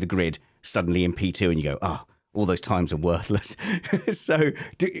the back of the grid suddenly in P2 and you go, oh, all those times are worthless. So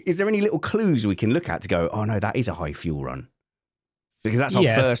is there any little clues we can look at to go, oh, no, that is a high fuel run? Because that's our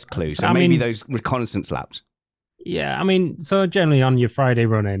first clue. So maybe those reconnaissance laps. Yeah, so generally on your Friday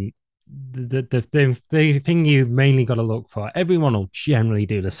running, the thing you mainly got to look for, everyone will generally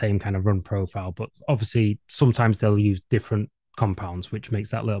do the same kind of run profile, but obviously sometimes they'll use different compounds, which makes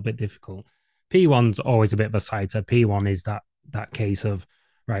that a little bit difficult. P1's always a bit of a sighter. P1 is that case of,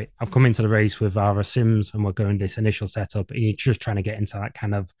 right, I've come into the race with our sims and we're going this initial setup and you're just trying to get into that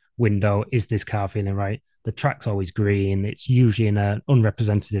kind of window. Is this car feeling right? The track's always green. It's usually in an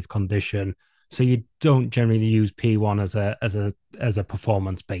unrepresentative condition. So you don't generally use P1 as a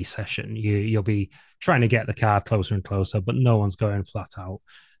performance-based session. You'll be trying to get the car closer and closer, but no one's going flat out.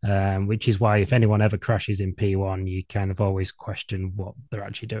 Which is why if anyone ever crashes in P1, you kind of always question what they're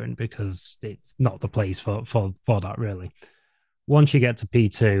actually doing because it's not the place for that really. Once you get to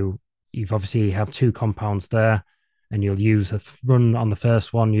P2, you've obviously have two compounds there, and you'll use a run on the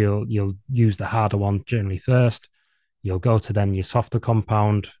first one. You'll use the harder one generally first. You'll go to then your softer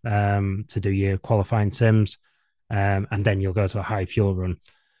compound to do your qualifying sims, and then you'll go to a high fuel run.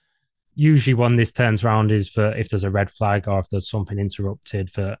 Usually when this turns around is for if there's a red flag or if there's something interrupted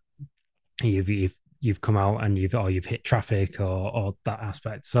for you've come out and you've hit traffic or that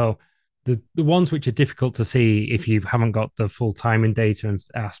aspect. So the ones which are difficult to see if you haven't got the full timing data and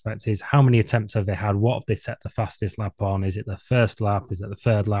aspects is how many attempts have they had? What have they set the fastest lap on? Is it the first lap? Is it the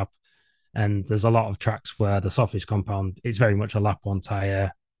third lap? And there's a lot of tracks where the softest compound is very much a lap one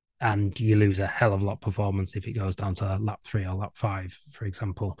tire and you lose a hell of a lot of performance if it goes down to lap 3 or lap 5, for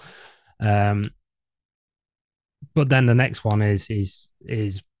example. But then the next one is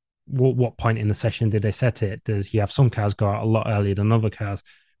what point in the session did they set it? You have some cars go out a lot earlier than other cars,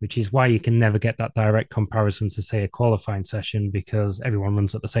 which is why you can never get that direct comparison to, say, a qualifying session because everyone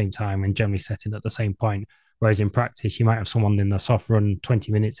runs at the same time and generally setting at the same point. Whereas in practice, you might have someone in the soft run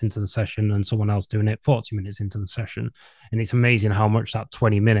 20 minutes into the session and someone else doing it 40 minutes into the session. And it's amazing how much that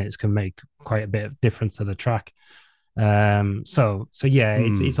 20 minutes can make quite a bit of difference to the track. So yeah,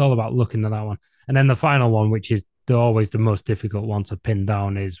 it's all about looking at that one. And then the final one, which is always the most difficult one to pin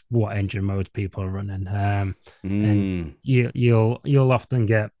down, is what engine mode people are running. And you'll often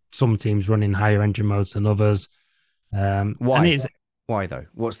get some teams running higher engine modes than others. Why? And Why though?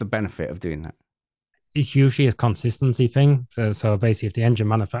 What's the benefit of doing that? it's usually a consistency thing. So basically, if the engine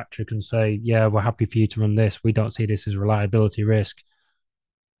manufacturer can say, yeah, we're happy for you to run this, we don't see this as a reliability risk,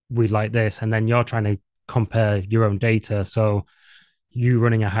 we like this, and then you're trying to compare your own data. So you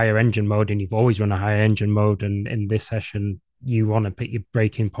running a higher engine mode, and you've always run a higher engine mode, and in this session, you want to pick your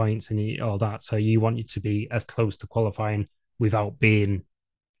braking points and all that. So you want it to be as close to qualifying without being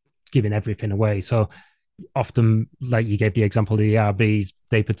giving everything away. So often, like you gave the example of the ERBs,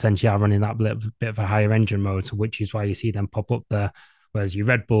 they potentially are running that bit of a higher engine mode, which is why you see them pop up there. Whereas your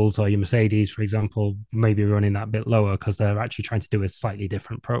Red Bulls or your Mercedes, for example, maybe running that bit lower because they're actually trying to do a slightly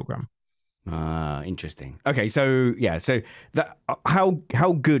different program. Interesting. Okay, so yeah, so that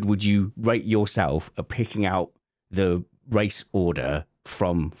how good would you rate yourself at picking out the race order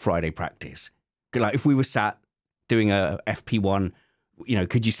from Friday practice? Like if we were sat doing a FP1,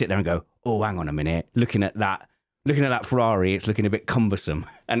 could you sit there and go, oh, hang on a minute, looking at that Ferrari, it's looking a bit cumbersome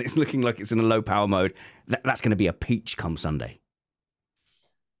and it's looking like it's in a low power mode. That's going to be a peach come Sunday.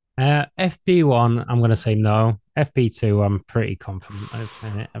 FP1, I'm going to say no. FP2, I'm pretty confident if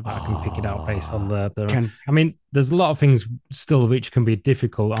I can pick it out based on I mean, there's a lot of things still which can be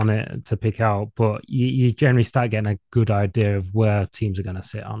difficult on it to pick out, but you generally start getting a good idea of where teams are going to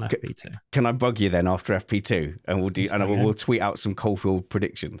sit on FP2. Can I bug you then after FP2 and we'll tweet out some Caulfield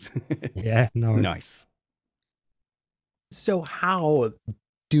predictions? Yeah, no. Nice. So how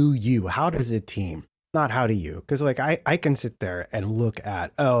does a team, not how do you, because like I can sit there and look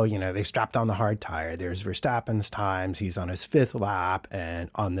at, they strapped on the hard tire. There's Verstappen's times. He's on his 5th lap and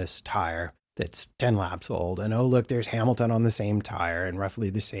on this tire that's 10 laps old. And oh, look, there's Hamilton on the same tire and roughly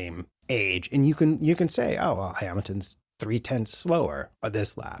the same age. And you can say, oh, well, Hamilton's 0.3 slower on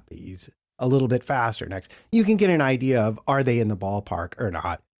this lap. He's a little bit faster next. You can get an idea of, are they in the ballpark or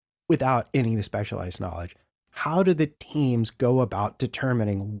not without any of the specialized knowledge. How do the teams go about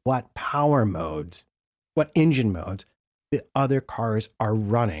determining what power modes, what engine modes the other cars are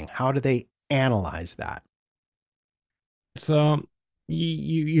running? How do they analyze that? So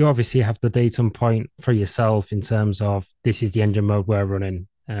you obviously have the datum point for yourself in terms of this is the engine mode we're running,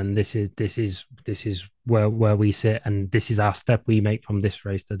 and this is where we sit, and this is our step we make from this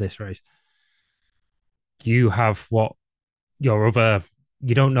race to this race. You have what you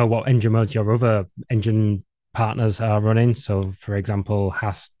don't know what engine modes your other engine partners are running. So, for example,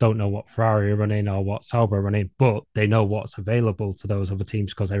 HAAS don't know what Ferrari are running or what Sauber are running, but they know what's available to those other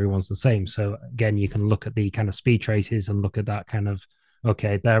teams because everyone's the same. So, again, you can look at the kind of speed traces and look at that kind of,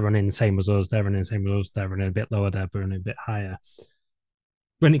 okay, they're running the same as us, they're running the same as us, they're running a bit lower, they're running a bit higher.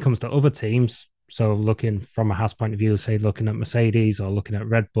 When it comes to other teams, so looking from a HAAS point of view, say looking at Mercedes or looking at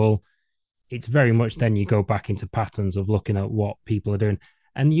Red Bull, it's very much then you go back into patterns of looking at what people are doing.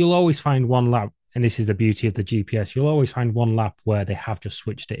 And you'll always find one lap, and this is the beauty of the GPS, you'll always find one lap where they have just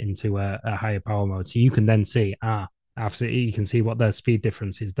switched it into a higher power mode. So you can then see, absolutely, you can see what their speed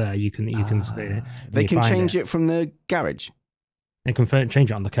difference is there. You can see it. They can change it from the garage. They can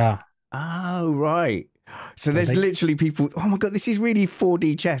change it on the car. Oh, right. So there's literally people, oh my God, this is really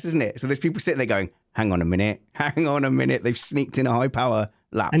 4D chess, isn't it? So there's people sitting there going, hang on a minute. They've sneaked in a high power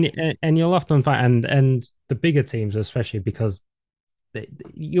lap. And you'll often find, and the bigger teams, especially because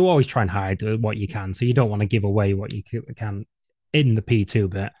you always try and hide what you can, so you don't want to give away what you can in the P2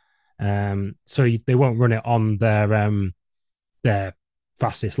 bit. So they won't run it on their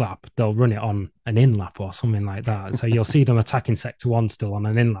fastest lap. They'll run it on an in lap or something like that. So you'll see them attacking sector 1 still on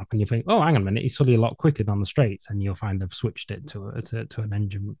an in lap, and you think, oh, hang on a minute, he's suddenly a lot quicker than the straights, and you'll find they've switched it to an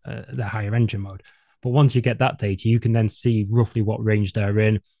engine, the higher engine mode. But once you get that data, you can then see roughly what range they're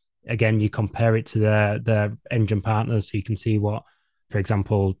in. Again, you compare it to their engine partners, so you can see what, for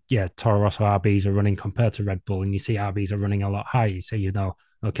example, Toro Rosso RBs are running compared to Red Bull, and you see RBs are running a lot higher. So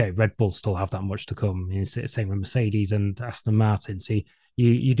okay, Red Bull still have that much to come. It's the same with Mercedes and Aston Martin. So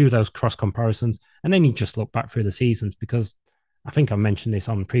you do those cross comparisons, and then you just look back through the seasons, because I think I mentioned this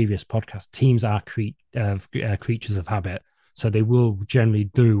on previous podcasts. Teams are creatures of habit. So they will generally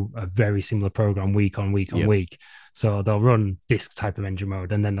do a very similar program week on week on week. So they'll run this type of engine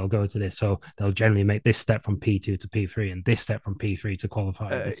mode, and then they'll go to this. So they'll generally make this step from P2 to P3 and this step from P3 to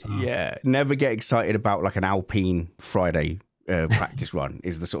qualify. Never get excited about like an Alpine Friday practice run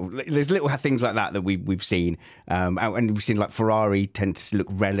is the sort of, there's little things like that we've seen, and we've seen like Ferrari tend to look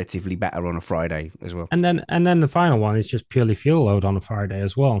relatively better on a Friday as well. And then the final one is just purely fuel load on a Friday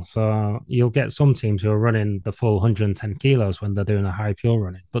as well. So you'll get some teams who are running the full 110 kilos when they're doing a high fuel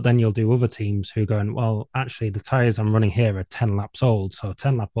running, but then you'll do other teams who are going, well, actually the tires I'm running here are 10 laps old, so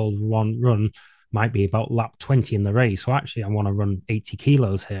 10 lap old one run might be about lap 20 in the race. So actually, I want to run 80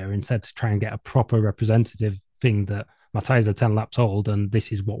 kilos here instead to try and get a proper representative thing that my tires are 10 laps old and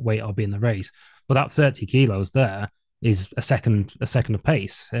this is what weight I'll be in the race. But that 30 kilos there is a second of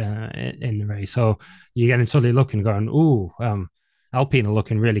pace in the race. So you're getting suddenly looking, going, ooh, Alpine are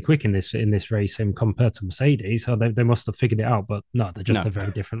looking really quick in this race compared to Mercedes. So they must have figured it out. But no, they're just a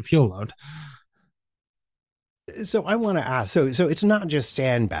very different fuel load. So I want to ask, so it's not just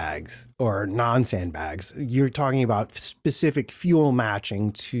sandbags or non-sandbags. You're talking about specific fuel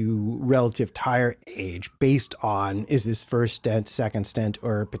matching to relative tire age based on, is this first stint, second stint,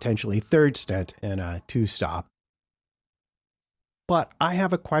 or potentially third stint in a two-stop? But I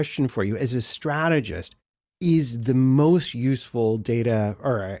have a question for you. As a strategist, is the most useful data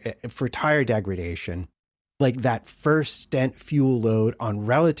or for tire degradation like that first stint fuel load on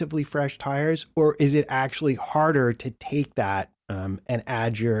relatively fresh tires, or is it actually harder to take that and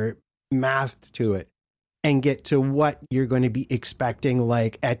add your math to it and get to what you're going to be expecting,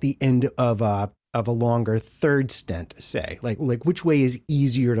 like at the end of a longer third stint, say, like which way is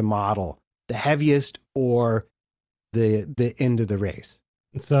easier to model, the heaviest or the end of the race?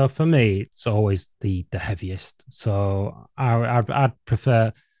 So for me, it's always the heaviest. So I'd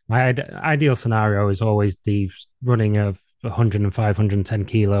prefer. My ideal scenario is always the running of 105, 110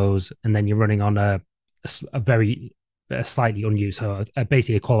 kilos, and then you're running on a slightly unused, so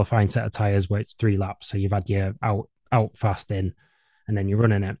basically a qualifying set of tires where it's 3 laps. So you've had your out fast in, and then you're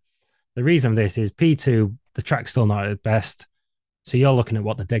running it. The reason for this is P2, the track's still not at its best. So you're looking at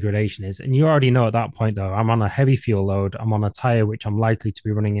what the degradation is. And you already know at that point, though, I'm on a heavy fuel load. I'm on a tire which I'm likely to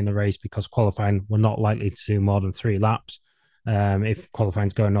be running in the race because qualifying, we're not likely to do more than 3 laps if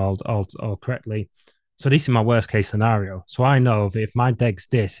qualifying's going all correctly. So this is my worst case scenario. So I know if my deg's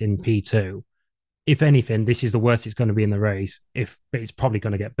this in P2, if anything, this is the worst it's going to be in the race. If it's probably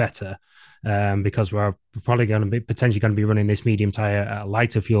going to get better because we're probably going to be potentially going to be running this medium tire at a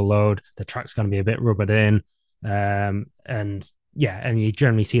lighter fuel load. The track's going to be a bit rubbered in. And you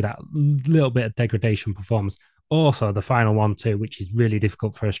generally see that little bit of degradation performance. Also, the final one too, which is really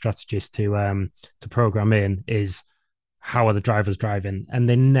difficult for a strategist to program in, is how are the drivers driving? And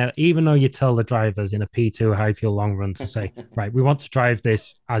they never, even though you tell the drivers in a P2 high fuel long run to say, right, we want to drive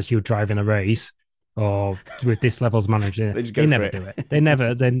this as you drive in a race or with this levels manager, they never do it. They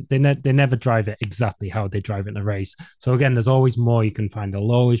never drive it exactly how they drive it in a race. So again, there's always more you can find.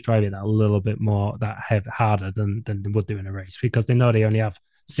 They'll always drive it a little bit more harder than they would do in a race because they know they only have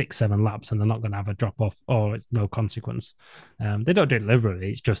 6-7 laps and they're not going to have a drop off or it's no consequence. They don't do it deliberately.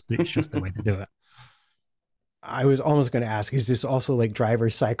 It's just the way they do it. I was almost going to ask, is this also like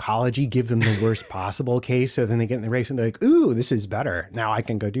driver psychology? Give them the worst possible case. So then they get in the race and they're like, ooh, this is better. Now I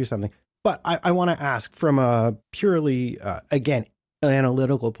can go do something. But I want to ask from a purely, again,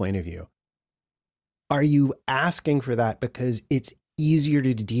 analytical point of view, are you asking for that because it's easier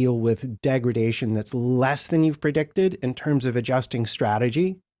to deal with degradation that's less than you've predicted in terms of adjusting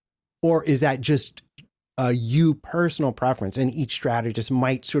strategy? Or is that just you personal preference and each strategist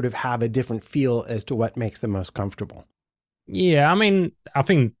might sort of have a different feel as to what makes them most comfortable? Yeah, I mean, I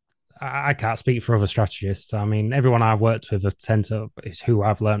think I can't speak for other strategists. I mean, everyone I've worked with is who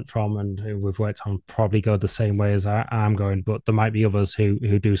I've learned from and who we've worked on probably go the same way as I'm going, but there might be others who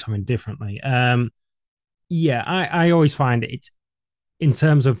do something differently. I always find it's in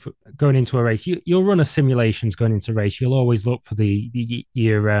terms of going into a race, you'll run a simulations going into a race. You'll always look for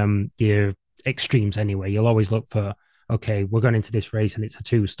your extremes anyway. You'll always look for, okay, we're going into this race and it's a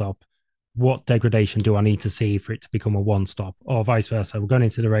 2-stop. What degradation do I need to see for it to become a 1-stop, or vice versa? We're going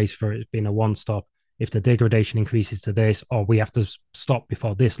into the race for it being a 1-stop. If the degradation increases to this, or we have to stop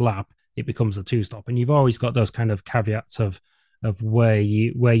before this lap, it becomes a 2-stop. And you've always got those kind of caveats of where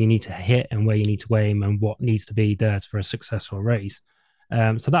you need to hit and where you need to aim and what needs to be there for a successful race.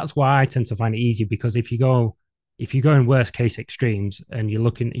 So that's why I tend to find it easy, because if you go in worst case extremes and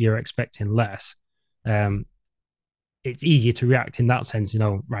you're expecting less, it's easier to react in that sense.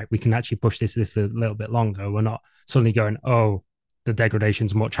 Right, we can actually push this a little bit longer. We're not suddenly going, oh, the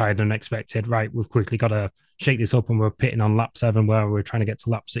degradation's much higher than expected. Right, we've quickly got to shake this up, and we're pitting on lap 7 where we're trying to get to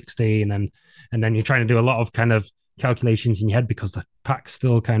lap 16, and then you're trying to do a lot of kind of calculations in your head because the pack's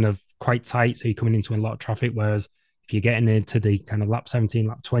still kind of quite tight, so you're coming into a lot of traffic. Whereas if you're getting into the kind of lap 17,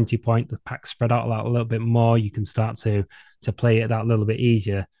 lap 20 point, the pack's spread out a little bit more. You can start to play it that a little bit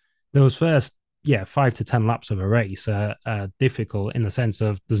easier. Those first 5 to 10 laps of a race are difficult in the sense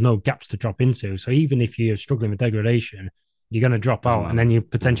of there's no gaps to drop into. So even if you're struggling with degradation, you're going to drop out and then you're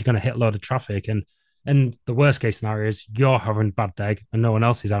potentially going to hit a load of traffic. And the worst case scenario is you're having bad deg and no one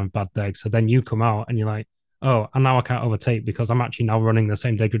else is having bad deg. So then you come out and you're like, oh, and now I can't overtake because I'm actually now running the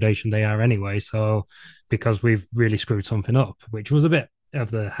same degradation they are anyway. So because we've really screwed something up, which was a bit of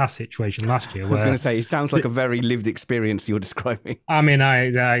the HAAS situation last year. I was where going to say, it sounds like a very lived experience you're describing. I mean,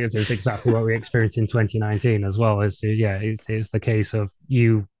 it's exactly what we experienced in 2019 as well. It's the case of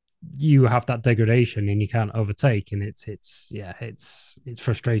you have that degradation and you can't overtake, and it's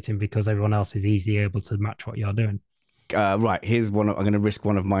frustrating because everyone else is easily able to match what you're doing. Right, here's one. I'm going to risk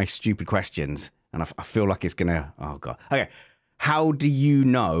one of my stupid questions, and I feel like it's going to. Oh god. Okay, how do you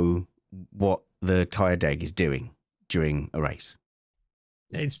know what the tire deg is doing during a race?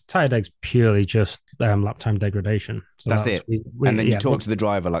 It's tire deg's purely just lap time degradation. So that's it. And then you talk to the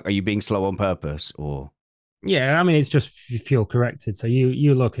driver, like, are you being slow on purpose, or? Yeah, I mean, it's just fuel corrected. So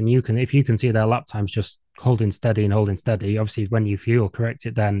you look and if you can see their lap times just holding steady and holding steady, obviously when you fuel correct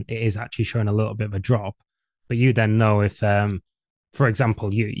it, then it is actually showing a little bit of a drop. But you then know if, for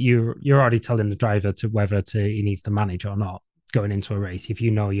example, you're already telling the driver to whether he needs to manage or not going into a race. If you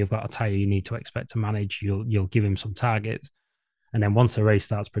know you've got a tire you need to expect to manage, you'll give him some targets. And then once the race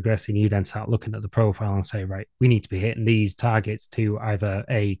starts progressing, you then start looking at the profile and say, right, we need to be hitting these targets to either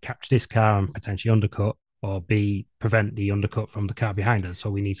A, catch this car and potentially undercut, or B, prevent the undercut from the car behind us. So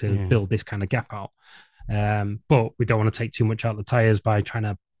we need to build this kind of gap out. But we don't want to take too much out of the tires by trying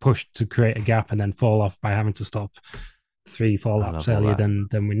to push to create a gap and then fall off by having to stop 3-4 laps earlier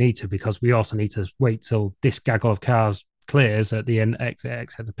than we need to, because we also need to wait till this gaggle of cars clears at the end,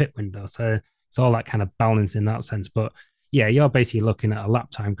 exit the pit window. So it's all that kind of balance in that sense. But yeah, you're basically looking at a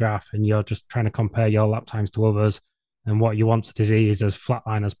lap time graph and you're just trying to compare your lap times to others. And what you want to see is as flat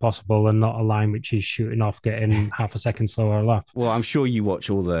line as possible and not a line which is shooting off, getting half a second slower a lap. Well, I'm sure you watch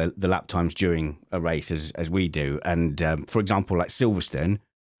all the lap times during a race as we do. And for example, like Silverstone,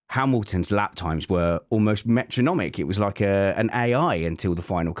 Hamilton's lap times were almost metronomic. It was like an AI until the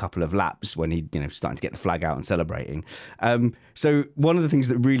final couple of laps when he, starting to get the flag out and celebrating. So one of the things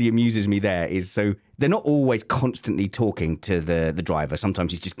that really amuses me there is, so they're not always constantly talking to the driver.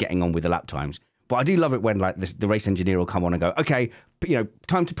 Sometimes he's just getting on with the lap times. But I do love it when like the race engineer will come on and go, okay,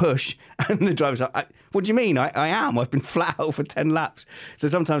 time to push. And the driver's like, what do you mean? I am. I've been flat out for 10 laps. So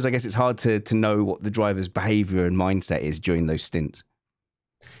sometimes I guess it's hard to know what the driver's behavior and mindset is during those stints.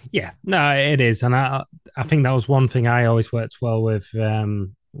 Yeah, no, it is. And I think that was one thing I always worked well with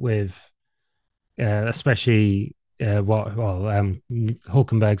especially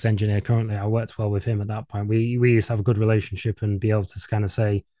Hulkenberg's engineer currently. I worked well with him at that point. We used to have a good relationship and be able to kind of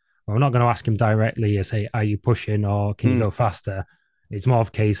say, well, we're not going to ask him directly or say, are you pushing or can you go faster? It's more of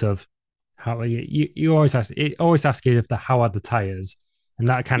a case of how you always ask you if how are the tires? And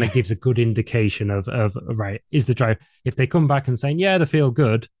that kind of gives a good indication of right, is the drive, if they come back and saying, yeah, they feel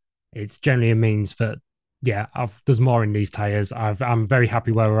good, it's generally a means that, yeah, there's more in these tires. I'm very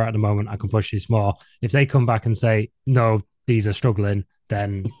happy where we're at the moment. I can push this more. If they come back and say, no, these are struggling,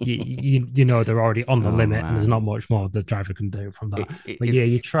 then you know they're already on the limit, and there's not much more the driver can do from that. But yeah,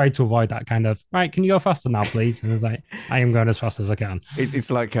 you try to avoid that kind of, right, can you go faster now, please? And it's like, I am going as fast as I can. It's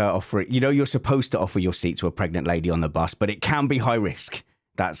like offering, you're supposed to offer your seat to a pregnant lady on the bus, but it can be high risk.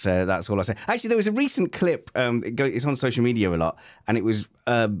 That's all I say. Actually, there was a recent clip. It's on social media a lot, and it was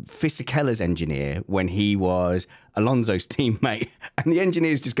Fisikella's engineer when he was Alonso's teammate, and the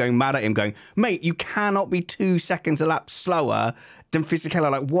engineer's just going mad at him, going, "Mate, you cannot be 2 seconds a lap slower than Fisichella.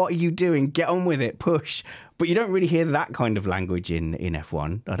 Like, what are you doing? Get on with it, push." But you don't really hear that kind of language in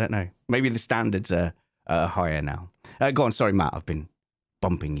F1. I don't know. Maybe the standards are higher now. Go on. Sorry, Matt. I've been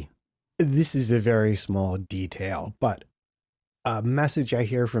bumping you. This is a very small detail, but a message I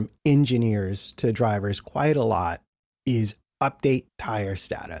hear from engineers to drivers quite a lot is update tire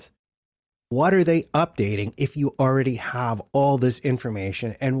status. What are they updating if you already have all this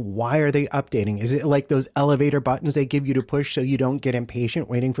information? And why are they updating? Is it like those elevator buttons they give you to push so you don't get impatient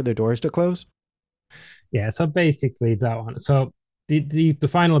waiting for the doors to close? Yeah, so basically that one. So the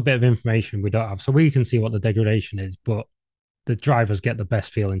final bit of information we don't have. So we can see what the degradation is, but the drivers get the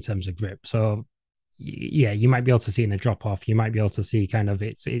best feel in terms of grip. So yeah, you might be able to see in a drop off. You might be able to see kind of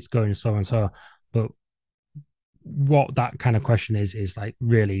it's going so and so. But what that kind of question is like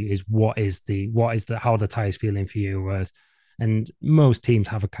really is what is the how the tires feeling for you? And most teams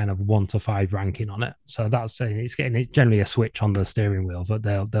have a kind of 1 to 5 ranking on it. So that's it's generally a switch on the steering wheel, but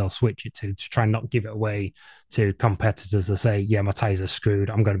they'll switch it to try and not give it away to competitors to say, yeah, my tires are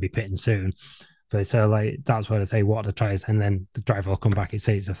screwed, I'm going to be pitting soon. But so like that's where they say what are the tires, and then the driver will come back and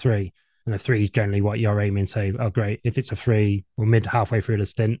say it's a 3. And a 3 is generally what you're aiming to say, oh, great. If it's a 3, we're halfway through the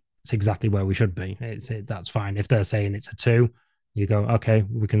stint. It's exactly where we should be. That's fine. If they're saying it's a 2, you go, okay,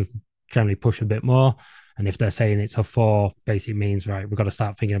 we can generally push a bit more. And if they're saying it's a 4, basically means right, we've got to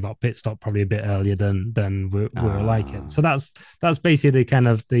start thinking about pit stop probably a bit earlier than we're liking. So that's basically kind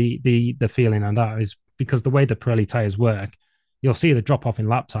of the feeling on that, is because the way the Pirelli tires work, you'll see the drop off in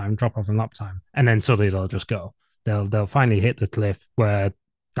lap time, and then suddenly they'll just go. They'll finally hit the cliff where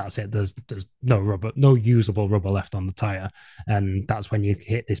that's it. There's no rubber, no usable rubber left on the tire, and that's when you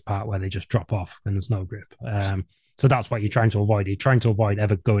hit this part where they just drop off and there's no grip. So that's what you're trying to avoid. You're trying to avoid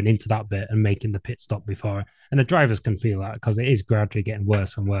ever going into that bit and making the pit stop before. And the drivers can feel that because it is gradually getting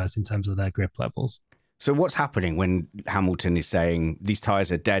worse and worse in terms of their grip levels. So what's happening when Hamilton is saying these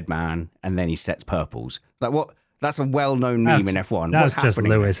tires are dead, man, and then he sets purples? Like what? That's a well-known meme in F1. That's what's just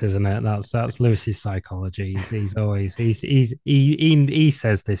happening? Lewis, isn't it? That's Lewis's psychology. He's always he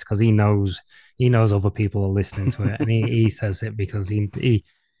says this because he knows other people are listening to it, and he says it because he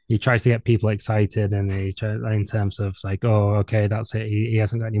tries to get people excited, and in terms of like, oh, okay, that's it. He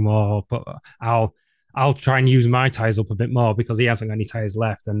hasn't got any more, but I'll try and use my tires up a bit more because he hasn't got any tires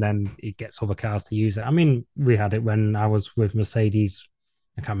left, and then he gets other cars to use it. I mean, we had it when I was with Mercedes.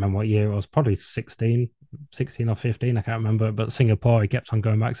 I can't remember what year it was, probably 16 or 15. I can't remember. But Singapore, he kept on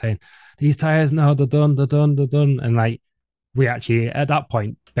going back saying, these tires, no, they're done. And like, we actually at that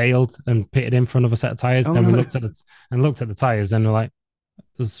point bailed and pitted in for another set of tires. Then we looked at the tires, and we're like,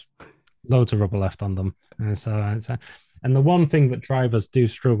 there's loads of rubber left on them. And and the one thing that drivers do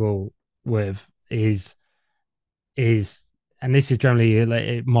struggle with is and this is generally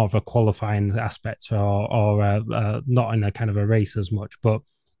like more of a qualifying aspect or not in a kind of a race as much, but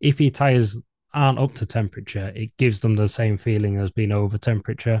if your tires aren't up to temperature, it gives them the same feeling as being over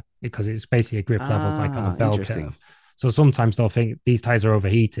temperature because it's basically a grip levels like on a bell curve. So sometimes they'll think these tires are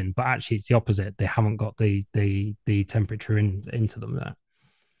overheating, but actually it's the opposite. They haven't got the temperature into them there.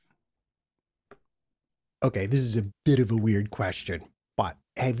 Okay, this is a bit of a weird question, but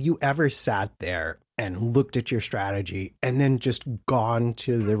have you ever sat there and looked at your strategy and then just gone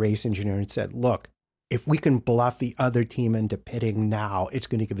to the race engineer and said, look, if we can bluff the other team into pitting now, it's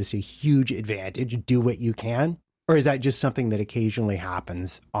going to give us a huge advantage. Do what you can? Or is that just something that occasionally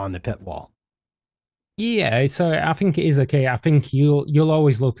happens on the pit wall? Yeah, so I think it is okay. I think you'll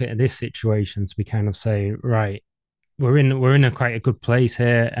always look at this situation to be kind of say, right, we're in a quite a good place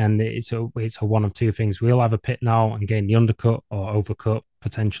here, and it's a one of two things. We'll have a pit now and gain the undercut or overcut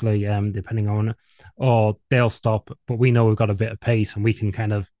potentially, depending on it, or they'll stop, but we know we've got a bit of pace and we can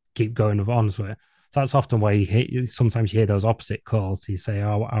kind of keep going on with it. So that's often where sometimes you hear those opposite calls. You say,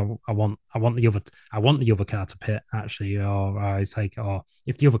 "Oh, I want the other car to pit actually," or it's like, "Oh,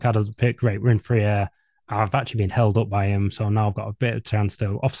 if the other car doesn't pit, great, we're in free air. I've actually been held up by him, so now I've got a bit of chance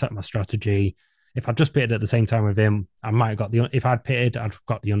to offset my strategy. If I just pitted at the same time with him, I might have got if I'd pitted, I'd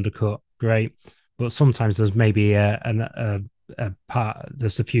got the undercut, great. But sometimes there's maybe a part,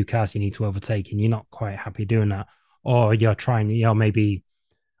 there's a few cars you need to overtake, and you're not quite happy doing that, or you're trying, maybe."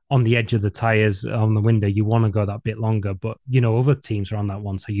 On the edge of the tires on the window, you want to go that bit longer, but other teams are on that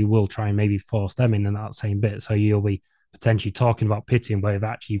one, so you will try and maybe force them in that same bit. So you'll be potentially talking about pitting where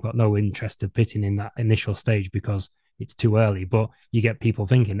actually you've got no interest of pitting in that initial stage because it's too early. But you get people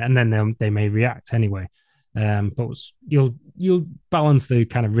thinking, and then they may react anyway. But you'll balance the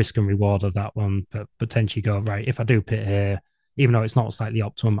kind of risk and reward of that one, but potentially go right. If I do pit here, even though it's not slightly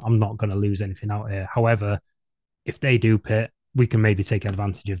optimum, I'm not going to lose anything out here. However, if they do pit, we can maybe take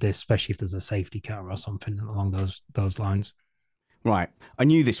advantage of this, especially if there's a safety car or something along those lines. Right. I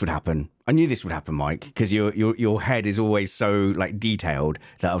knew this would happen. Mike, because your head is always so like detailed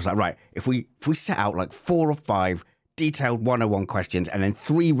that I was like, right, if we set out like 4 or 5 detailed 101 questions and then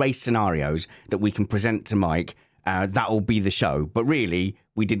 3 race scenarios that we can present to Mike, that will be the show. But really,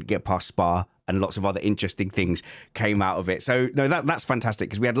 we didn't get past Spa, and lots of other interesting things came out of it. So no, that's fantastic,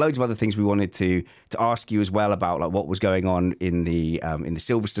 because we had loads of other things we wanted to ask you as well about, like what was going on in the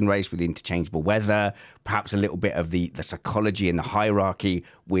Silverstone race with the interchangeable weather, perhaps a little bit of the psychology and the hierarchy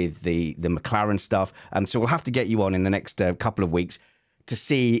with the McLaren stuff. So we'll have to get you on in the next couple of weeks to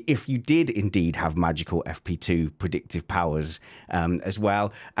see if you did indeed have magical FP2 predictive powers as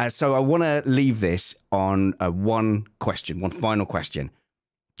well. So I want to leave this on one final question.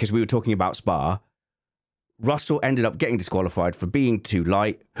 Because we were talking about Spa, Russell ended up getting disqualified for being too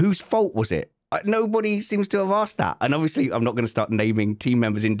light. Whose fault was it? Nobody seems to have asked that. And obviously, I'm not going to start naming team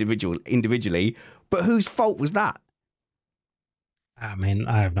members individually, but whose fault was that? I mean,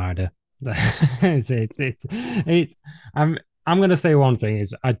 I have no idea. I'm going to say one thing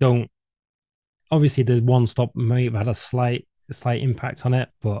is I don't. Obviously, the one stop may have had a slight impact on it,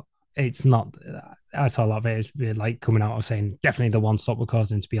 but it's not. I saw a lot of it like coming out of saying definitely the one stop would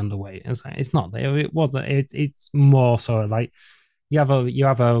cause him to be underweight. It's not there. It wasn't. It's more so like you have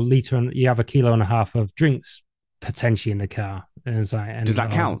a liter and you have a kilo and a half of drinks potentially in the car. And it's like, and Does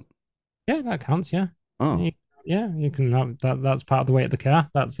that count? Yeah, that counts. Yeah. Oh. Yeah, you can have that. That's part of the weight of the car.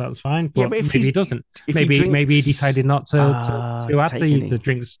 That's fine. But, Yeah, but if maybe he doesn't. Maybe He decided not to add the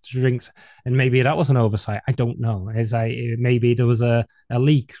drinks, and maybe that was an oversight. I don't know. Maybe there was a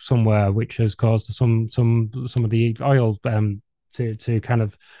leak somewhere which has caused some of the oil to kind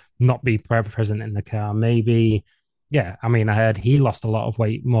of not be present in the car. Maybe, yeah. I mean, I heard he lost a lot of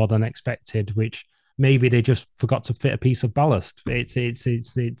weight more than expected, which. Maybe they just forgot to fit a piece of ballast.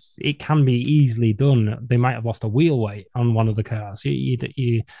 It can be easily done. They might have lost a wheel weight on one of the cars.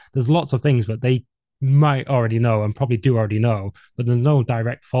 There's lots of things that they might already know and probably do already know, but there's no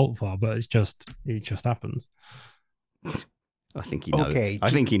direct fault for. But it just happens. I think he knows. Okay, I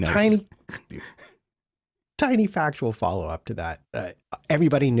think he knows. Tiny factual follow up to that.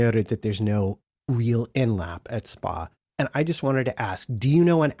 Everybody noted that there's no real in-lap at Spa. And I just wanted to ask, do you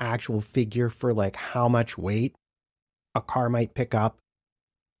know an actual figure for like how much weight a car might pick up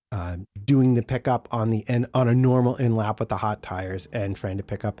doing the pickup on a normal in lap with the hot tires and trying to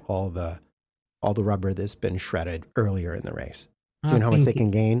pick up all the rubber that's been shredded earlier in the race? Do you know how much they can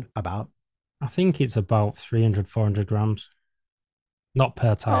gain? About? I think it's about 300, 400 grams. Not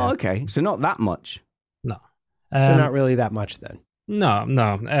per tire. Oh, okay. So not that much. No. So not really that much then. No.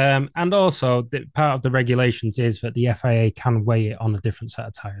 And also, part of the regulations is that the FIA can weigh it on a different set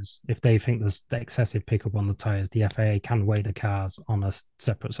of tires. If they think there's excessive pickup on the tires, the FIA can weigh the cars on a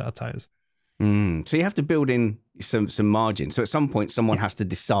separate set of tires. So you have to build in some margin. So at some point, someone has to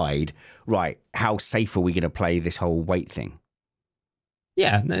decide, right, how safe are we going to play this whole weight thing?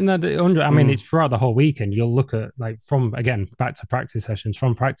 Yeah, no, I mean, it's throughout the whole weekend. You'll look at, like, from, again, back to practice sessions.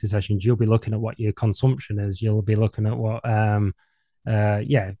 From practice sessions, you'll be looking at what your consumption is. You'll be looking at what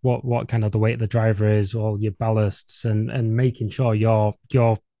what kind of the weight of the driver is, all your ballasts, and making sure you're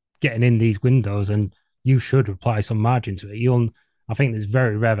getting in these windows, and you should apply some margin to it. I think it's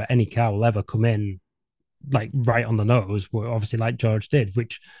very rare that any car will ever come in like right on the nose, obviously like George did,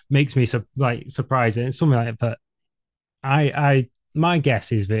 which makes me surprised. And it's something like that. My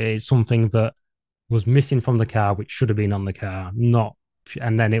guess is that it's something that was missing from the car, which should have been on the car,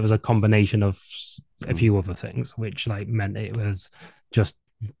 and then it was a combination of a few other things, which like meant it was just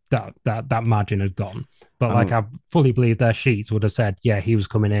that margin had gone. But like, I fully believe their sheets would have said, yeah, he was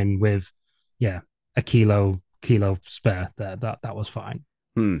coming in with a kilo spare. That was fine.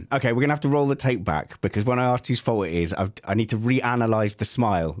 Okay, we're gonna have to roll the tape back, because when I asked whose fault it is, I need to reanalyze the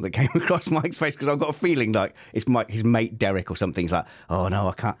smile that came across Mike's face, because I've got a feeling like it's his mate Derek or something. He's like, oh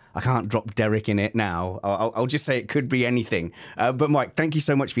no, I can't drop Derek in it now. I'll just say it could be anything. But Mike, thank you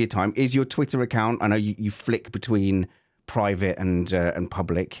so much for your time. Is your Twitter account? I know you flick between private and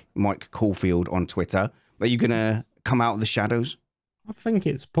public. Mike Caulfield on Twitter. Are you gonna come out of the shadows? I think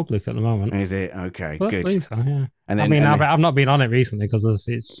it's public at the moment. Is it? Okay, well, good. I think so, yeah. And then, I've not been on it recently because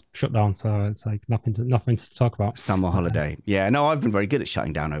it's shut down, so it's like nothing to talk about. Summer holiday, yeah. No, I've been very good at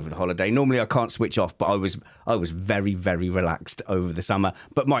shutting down over the holiday. Normally, I can't switch off, but I was very, very relaxed over the summer.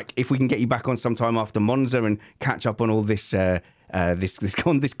 But Mike, if we can get you back on sometime after Monza and catch up on all this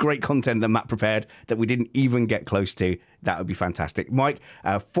this great content that Matt prepared that we didn't even get close to, that would be fantastic. Mike,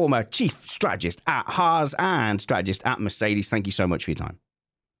 former chief strategist at HAAS and strategist at Mercedes, thank you so much for your time.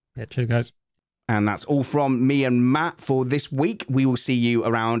 Yeah, cheers, guys. And that's all from me and Matt for this week. We will see you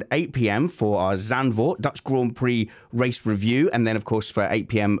around 8 p.m. for our Zandvoort Dutch Grand Prix race review. And then, of course, for 8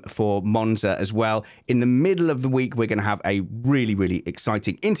 p.m. for Monza as well. In the middle of the week, we're going to have a really, really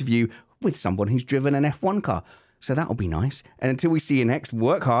exciting interview with someone who's driven an F1 car. So that'll be nice. And until we see you next,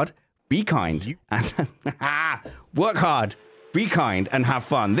 work hard, be kind, and work hard, be kind, and have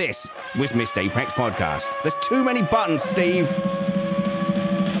fun. This was Missed Apex Podcast. There's too many buttons, Steve.